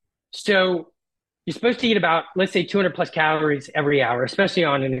it. So you're supposed to eat about, let's say 200 plus calories every hour, especially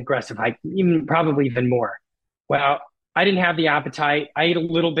on an aggressive hike, probably even more. Well, I didn't have the appetite. I ate a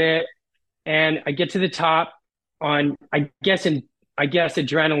little bit and I get to the top on, I guess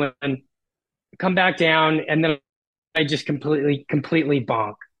adrenaline, come back down, and then I just completely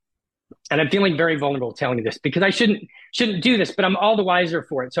bonk. And I'm feeling very vulnerable telling you this because I shouldn't do this, but I'm all the wiser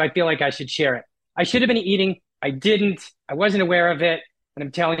for it. So I feel like I should share it. I should have been eating. I didn't. I wasn't aware of it. And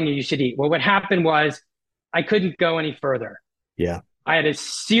I'm telling you, you should eat. Well, what happened was I couldn't go any further. Yeah. I had a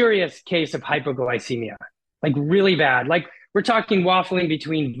serious case of hypoglycemia, like really bad. Like we're talking waffling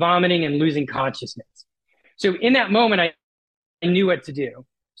between vomiting and losing consciousness. So in that moment, I knew what to do.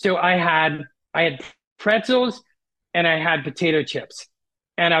 So I had pretzels and I had potato chips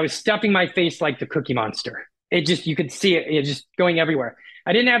and I was stuffing my face like the Cookie Monster. You could see it just going everywhere.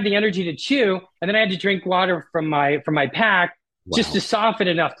 I didn't have the energy to chew. And then I had to drink water from my pack just to soften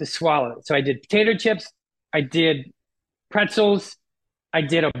enough to swallow it. So I did potato chips. I did pretzels. I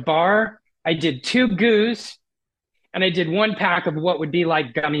did a bar. I did 2 goos and I did 1 pack of what would be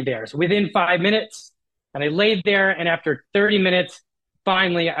like gummy bears within 5 minutes. And I laid there. And after 30 minutes,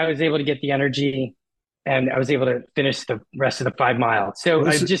 finally, I was able to get the energy and I was able to finish the rest of the 5 miles. So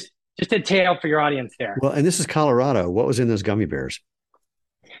just a tale for your audience there. Well, and this is Colorado. What was in those gummy bears?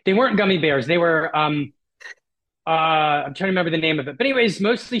 They weren't gummy bears. They were, I'm trying to remember the name of it. But anyways,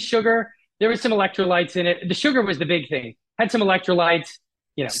 mostly sugar. There was some electrolytes in it. The sugar was the big thing. Had some electrolytes.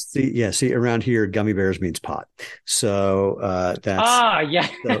 See, around here, gummy bears means pot. So that's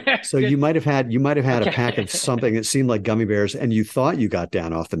yeah. So you might have had a pack of something that seemed like gummy bears, and you thought you got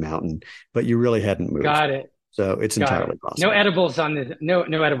down off the mountain, but you really hadn't moved. Got it. So it's Got entirely it. No possible. edibles on this. No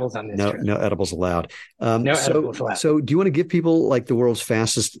edibles on this No, trip. no edibles allowed. No edibles allowed. So do you want to give people like the world's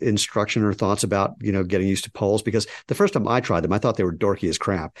fastest instruction or thoughts about, getting used to poles? Because the first time I tried them, I thought they were dorky as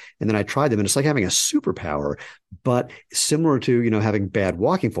crap. And then I tried them and it's like having a superpower, but similar to, having bad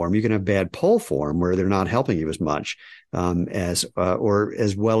walking form, you can have bad pole form where they're not helping you as much, or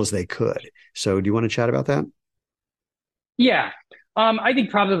as well as they could. So do you want to chat about that? Yeah. I think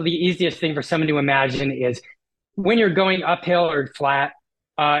probably the easiest thing for someone to imagine is when you're going uphill or flat,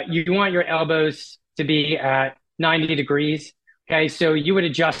 you want your elbows to be at 90 degrees. Okay, so you would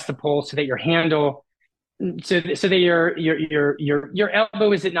adjust the pole so that your handle, so that your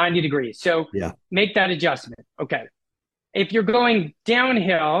elbow is at 90 degrees. So Yeah. make that adjustment. Okay. If you're going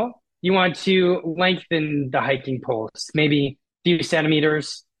downhill, you want to lengthen the hiking poles, maybe a few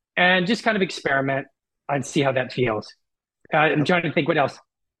centimeters, and just kind of experiment and see how that feels. I'm trying to think what else.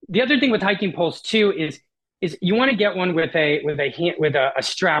 The other thing with hiking poles too is you want to get one with a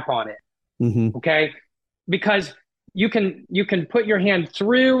strap on it. Mm-hmm. Okay, because you can put your hand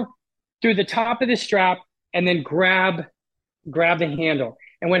through the top of the strap and then grab the handle.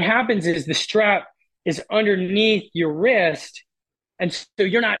 And what happens is the strap is underneath your wrist, and so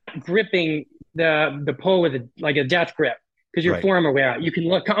you're not gripping the pole with like a death grip because your Right. forearm are way out. You can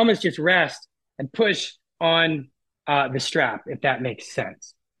look almost just rest and push on the strap if that makes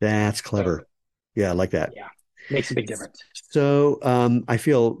sense. That's So clever. Yeah, I like that. yeah, makes a big difference. So I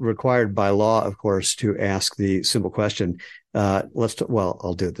feel required by law, of course, to ask the simple question. Well,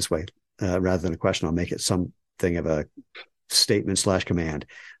 I'll do it this way. Rather than a question, I'll make it something of a statement/command.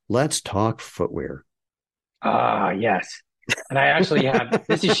 Let's talk footwear. Ah, yes. And I actually have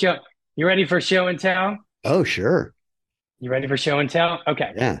this is show. You ready for show and tell? Oh, sure. You ready for show and tell?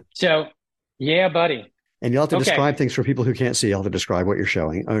 Okay. Yeah. So, yeah, buddy. And you'll have to Okay. describe things for people who can't see. You'll have to describe what you're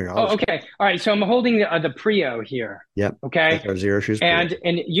showing. Oh, Oh, okay. All right. So I'm holding the Prio here. yep. Okay. That's our Zero Shoes Prio.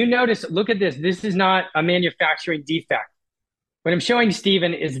 And you notice, look at this. This is not a manufacturing defect. What I'm showing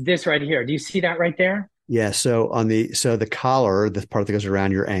Stephen is this right here. Do you see that right there? Yeah. So the collar, the part that goes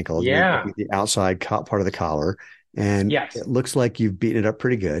around your ankle, Yeah. the outside part of the collar, and Yes. it looks like you've beaten it up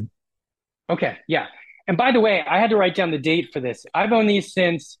pretty good. Okay. Yeah. And by the way, I had to write down the date for this. I've owned these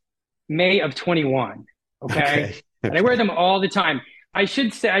since May of 21. Okay. And I wear them all the time. I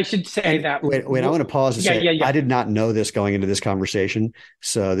should say that. Wait, I want to pause and say Yeah. I did not know this going into this conversation.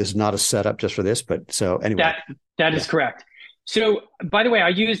 So this is not a setup just for this, but so anyway. That is correct. So, by the way, I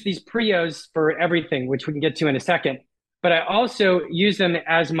use these Prios for everything, which we can get to in a second. But I also use them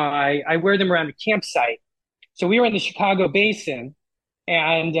I wear them around the campsite. So we were in the Chicago Basin,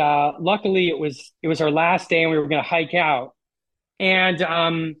 and luckily it was our last day, and we were going to hike out. And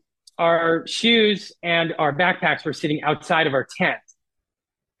our shoes and our backpacks were sitting outside of our tent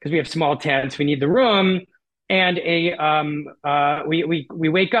because we have small tents. We need the room, and we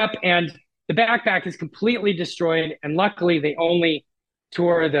wake up and the backpack is completely destroyed. And luckily, they only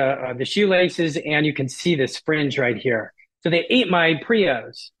tore the shoelaces, and you can see this fringe right here. So they ate my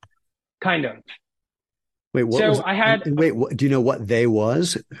Prios, kind of. Wait, what So was? I had. Wait, do you know what they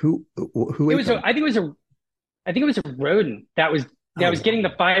was? Who It ate was. them? I think it was a rodent that was Oh, getting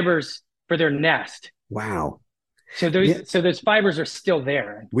the fibers for their nest. wow. So Yeah, those fibers are still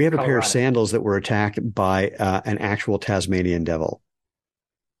there in we have a pair of Colorado. sandals that were attacked by an actual Tasmanian devil.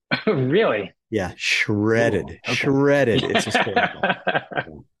 Really? Yeah, Cool. Okay. shredded. It's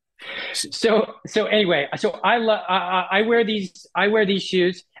hysterical. So anyway, so I wear these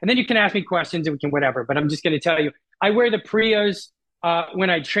shoes, and then you can ask me questions and we can whatever. But I'm just going to tell you, I wear the Prios when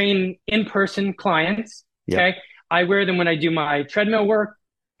I train in-person clients. Yep. Okay, I wear them when I do my treadmill work.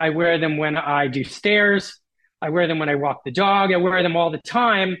 I wear them when I do stairs. I wear them when I walk the dog. I wear them all the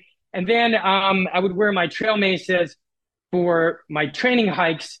time. And then I would wear my trail maces for my training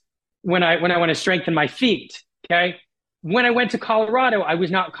hikes when I want to strengthen my feet. Okay. When I went to Colorado, I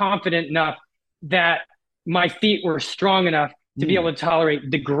was not confident enough that my feet were strong enough to be able to tolerate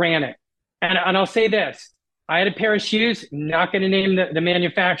the granite. And I'll say this, I had a pair of shoes, not going to name the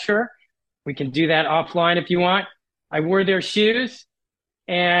manufacturer. We can do that offline if you want. I wore their shoes,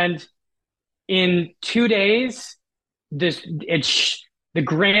 and in 2 days, the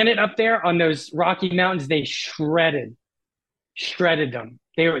granite up there on those Rocky Mountains, they shredded them.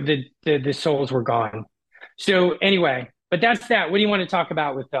 They were the soles were gone. So anyway, but that's that. What do you want to talk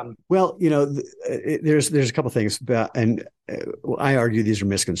about with them? Well, there's a couple things about, and I argue these are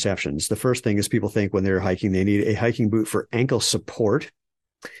misconceptions. The first thing is people think when they're hiking, they need a hiking boot for ankle support.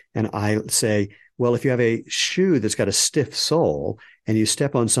 And I say, well, if you have a shoe that's got a stiff sole and you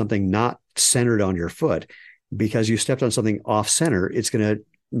step on something not centered on your foot, because you stepped on something off center, it's going to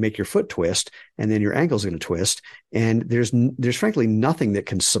make your foot twist, and then your ankle's going to twist. And there's frankly nothing that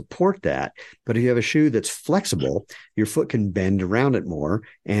can support that. But if you have a shoe that's flexible, your foot can bend around it more,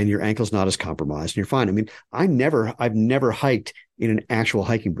 and your ankle's not as compromised, and you're fine. I mean, I've never hiked in an actual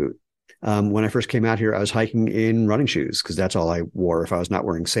hiking boot. When I first came out here, I was hiking in running shoes because that's all I wore if I was not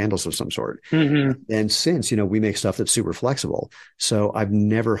wearing sandals of some sort. Mm-hmm. And since, we make stuff that's super flexible. So I've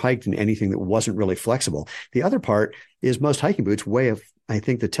never hiked in anything that wasn't really flexible. The other part is most hiking boots weigh I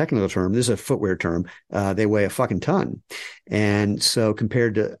think the technical term, this is a footwear term, they weigh a fucking ton. And so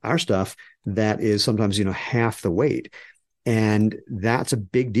compared to our stuff, that is sometimes, half the weight. And that's a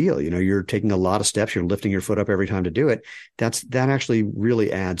big deal. You're taking a lot of steps. You're lifting your foot up every time to do it. That actually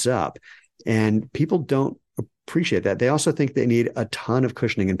really adds up. And people don't appreciate that. They also think they need a ton of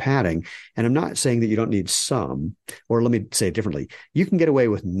cushioning and padding. And I'm not saying that you don't need some, or let me say it differently. You can get away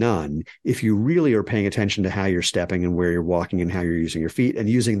with none if you really are paying attention to how you're stepping and where you're walking and how you're using your feet and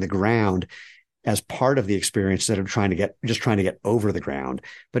using the ground as part of the experience instead of trying to get over the ground.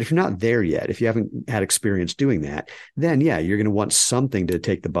 But if you're not there yet, if you haven't had experience doing that, then yeah, you're going to want something to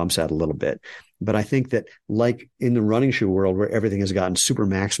take the bumps out a little bit. But I think that like in the running shoe world where everything has gotten super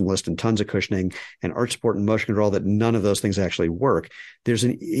maximalist and tons of cushioning and arch support and motion control, that none of those things actually work. There's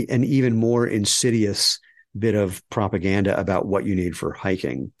an even more insidious bit of propaganda about what you need for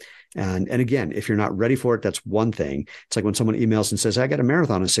hiking. And again, if you're not ready for it, that's one thing. It's like when someone emails and says, I got a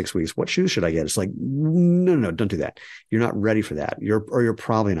marathon in 6 weeks. What shoes should I get? It's like, no, don't do that. You're not ready for that. You're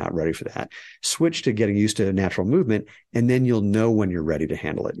probably not ready for that. Switch to getting used to natural movement, and then you'll know when you're ready to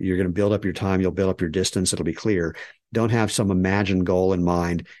handle it. You're going to build up your time. You'll build up your distance. It'll be clear. Don't have some imagined goal in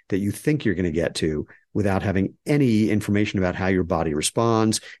mind that you think you're going to get to without having any information about how your body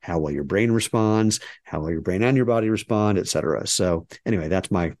responds, how well your brain responds, how well your brain and your body respond, et cetera. So anyway,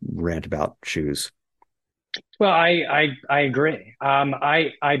 that's my rant about shoes. Well, I agree.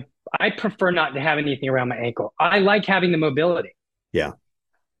 I prefer not to have anything around my ankle. I like having the mobility. Yeah.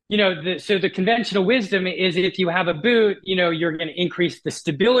 So the conventional wisdom is if you have a boot, you're going to increase the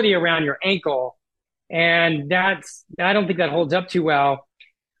stability around your ankle. And I don't think that holds up too well.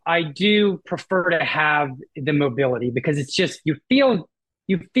 I do prefer to have the mobility because it's just, you feel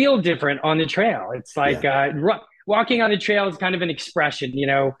different on the trail. It's like, walking on the trail is kind of an expression,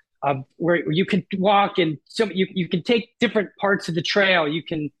 where you can walk and so you can take different parts of the trail. You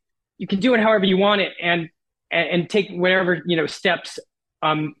can do it however you want it and take whatever, steps,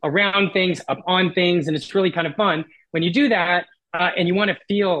 around things, up on things. And it's really kind of fun when you do that. And you want to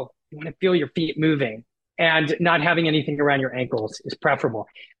feel your feet moving. And not having anything around your ankles is preferable.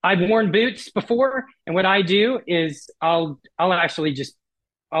 I've worn boots before, and what I do is I'll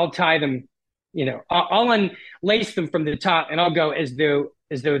tie them, I'll unlace them from the top, and I'll go as though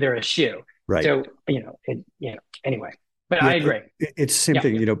they're a shoe. Right. So anyway. But I agree. It's the same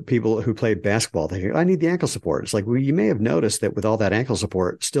thing, people who play basketball, they think, I need the ankle support. It's like, well, you may have noticed that with all that ankle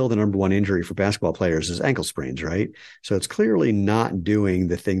support, still the number one injury for basketball players is ankle sprains, right? So it's clearly not doing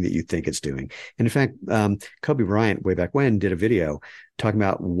the thing that you think it's doing. And in fact, Kobe Bryant, way back when, did a video talking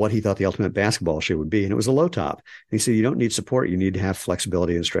about what he thought the ultimate basketball shoe would be. And it was a low top. And he said, you don't need support. You need to have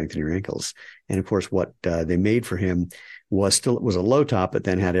flexibility and strength in your ankles. And of course, what they made for him was a low top, but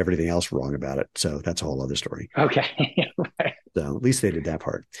then had everything else wrong about it. So that's a whole other story. Okay. Right. So at least they did that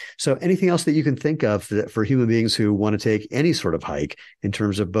part. So anything else that you can think of for human beings who want to take any sort of hike in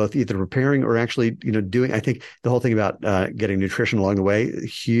terms of both either preparing or actually, doing, I think the whole thing about getting nutrition along the way,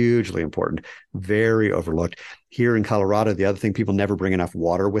 hugely important, very overlooked. Here in Colorado, the other thing, people never bring enough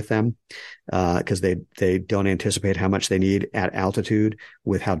water with them because they don't anticipate how much they need at altitude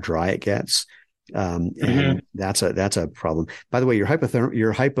with how dry it gets. And that's a problem. By the way, your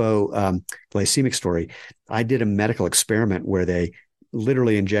hypoglycemic story, I did a medical experiment where they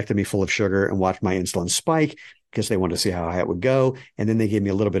literally injected me full of sugar and watched my insulin spike because they wanted to see how high it would go. And then they gave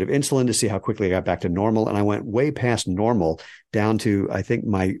me a little bit of insulin to see how quickly I got back to normal. And I went way past normal down to, I think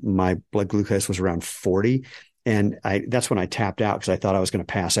my blood glucose was around 40. And that's when I tapped out because I thought I was going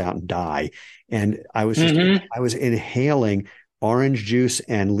to pass out and die. And I was I was inhaling orange juice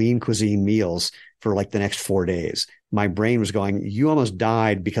and lean cuisine meals for like the next 4 days. My brain was going, you almost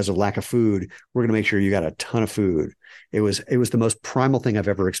died because of lack of food. We're going to make sure you got a ton of food. It was the most primal thing I've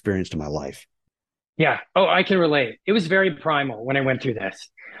ever experienced in my life. Yeah. Oh, I can relate. It was very primal when I went through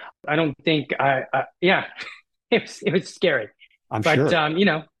this. I don't think it was scary. But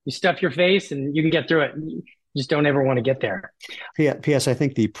you stuff your face and you can get through it. You just don't ever want to get there. P.S. I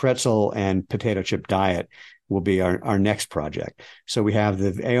think the pretzel and potato chip diet will be our next project. So we have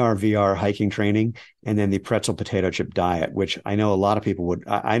the AR/VR hiking training and then the pretzel potato chip diet, which I know a lot of people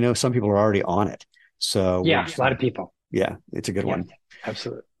I know some people are already on it. So yeah, a lot of people. Yeah, it's a good Yeah, one,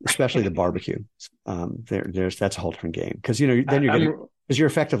 absolutely. especially the barbecue. That's a whole different game because then you're getting I'm, because you're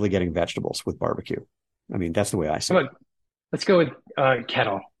effectively getting vegetables with barbecue. I mean, that's the way I see it. let's go with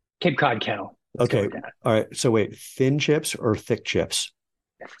kettle, Cape Cod kettle. Let's go Okay, with that. all right. So wait, thin chips or thick chips?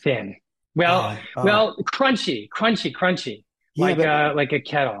 Thin. Well, Oh, crunchy, yeah, but like a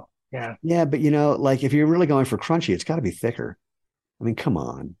kettle. Yeah. yeah, but like if you're really going for crunchy, it's got to be thicker. I mean, come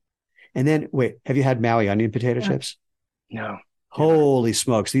on. And then wait, have you had Maui onion potato chips? No, never. Holy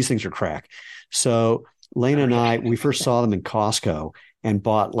smokes, these things are crack. So Lena and I, we first saw them in Costco and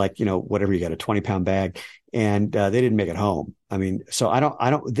bought like, whatever you got, a 20-pound bag, and they didn't make it home. I mean, so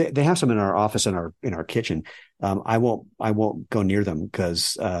they have some in our office in our kitchen. I won't go near them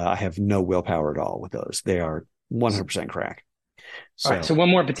because I have no willpower at all with those. They are 100% crack. All right. So, So one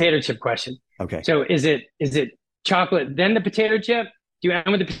more potato chip question. okay. So is it chocolate then the potato chip? Do you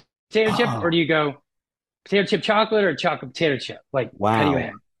end with the potato chip, or Oh, do you go potato chip chocolate or chocolate potato chip? Like, how do you wow.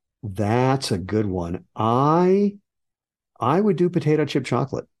 end? That's a good one. I would do potato chip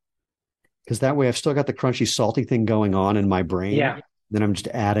chocolate because that way I've still got the crunchy, salty thing going on in my brain. Yeah, Then I'm just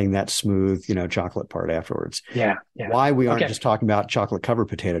adding that smooth, chocolate part afterwards. yeah. Why we aren't Okay, just talking about chocolate covered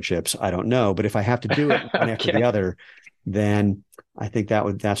potato chips, I don't know. But if I have to do it one after the okay, other, then I think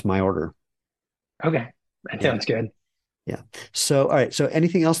that's my order. okay. That Yeah. sounds good. Yeah. So, all right. So,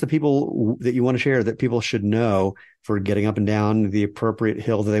 anything else that you want to share that people should know for getting up and down the appropriate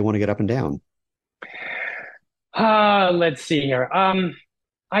hill that they want to get up and down? Let's see here.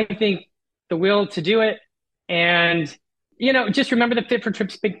 I think the will to do it, and just remember the Fit for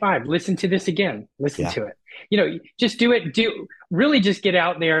Trips Big Five. Listen to this again. Listen Yeah. to it. Just do it. Do really just get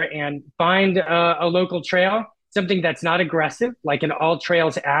out there and find a local trail, something that's not aggressive, like an All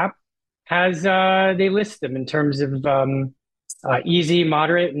Trails app has. They list them in terms of easy,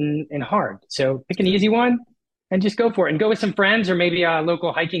 moderate, and hard. So pick an Good. easy one and just go for it, and go with some friends or maybe a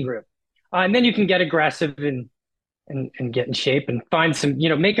local hiking group, and then you can get aggressive and get in shape and find some,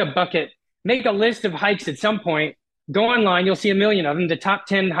 make a list of hikes at some point. Go online, you'll see a million of them, the top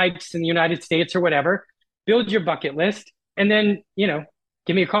 10 hikes in the United States or whatever. Build your bucket list, and then,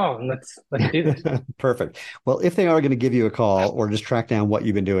 give me a call and let's do this. Perfect. Well, if they are going to give you a call or just track down what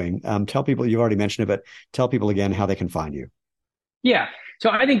you've been doing, tell people you've already mentioned it, but tell people again how they can find you. Yeah. So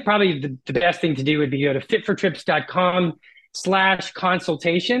I think probably the best thing to do would be go to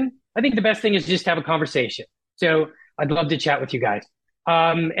fitfortrips.com/consultation. I think the best thing is just have a conversation. So I'd love to chat with you guys.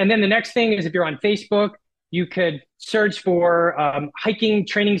 And then the next thing is if you're on Facebook, you could search for Hiking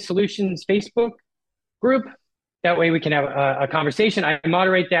Training Solutions Facebook group. That way we can have a conversation. I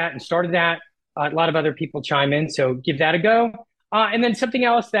moderate that and started that. A lot of other people chime in, so give that a go. And then something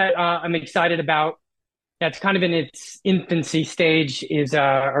else that I'm excited about that's kind of in its infancy stage is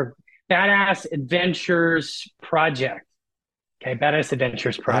our Badass Adventures project. Okay, Badass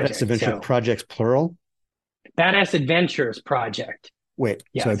Adventures Badass project. Adventure So Projects, plural. Badass Adventures project. Wait,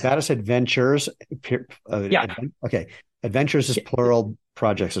 so Yes. Badass Adventures, Yeah. okay. Adventures is plural,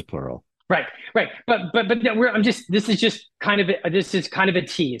 projects is plural. Right. Right. But no, I'm just this is kind of a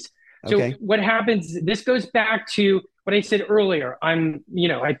tease. So Okay. what happens? This goes back to what I said earlier.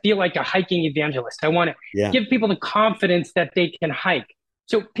 I feel like a hiking evangelist. I want to Yeah. give people the confidence that they can hike.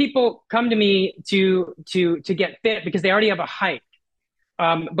 So people come to me to get fit because they already have a hike.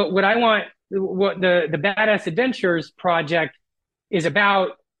 But what the Badass Adventures project is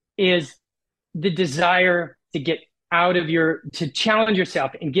about is the desire to challenge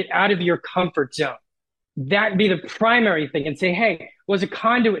yourself and get out of your comfort zone. That'd be the primary thing, and say, hey, was a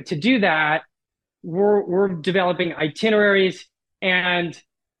conduit to do that. We're developing itineraries and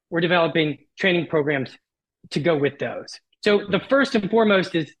we're developing training programs to go with those. So the first and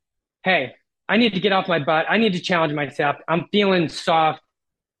foremost is, hey, I need to get off my butt. I need to challenge myself. I'm feeling soft.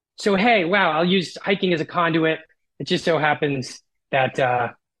 So, hey, wow, I'll use hiking as a conduit. It just so happens that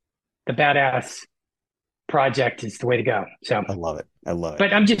the Badass project is the way to go. So, I love it. I love it.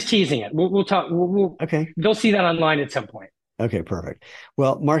 but I'm just teasing it. We'll talk. Okay. They'll see that online at some point. Okay, perfect.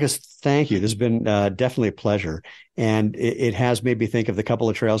 Well, Marcus, thank you. This has been definitely a pleasure. And it has made me think of the couple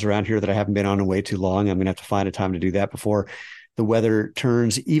of trails around here that I haven't been on in way too long. I'm going to have to find a time to do that before the weather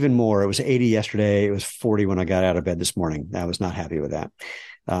turns even more. It was 80 yesterday. It was 40 when I got out of bed this morning. I was not happy with that.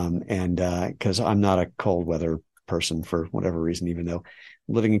 And because I'm not a cold weather person for whatever reason, even though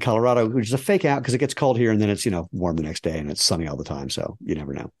living in Colorado, which is a fake out because it gets cold here and then it's, warm the next day and it's sunny all the time. So you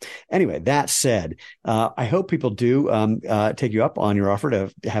never know. Anyway, that said, I hope people do take you up on your offer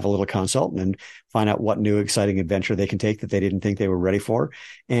to have a little consult and find out what new exciting adventure they can take that they didn't think they were ready for.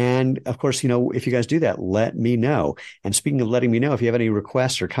 And of course, if you guys do that, let me know. And speaking of letting me know, if you have any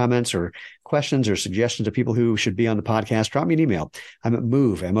requests or comments or questions or suggestions of people who should be on the podcast, drop me an email. I'm at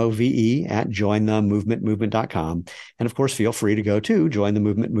MOVE, at jointhemovementmovement.com. And of course, feel free to go to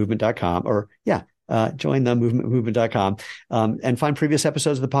jointhemovementmovement.com jointhemovementmovement.com and find previous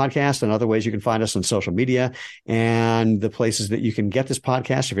episodes of the podcast and other ways you can find us on social media and the places that you can get this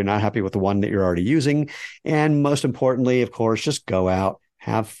podcast if you're not happy with the one that you're already using. And most importantly, of course, just go out,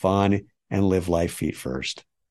 have fun, and live life feet first.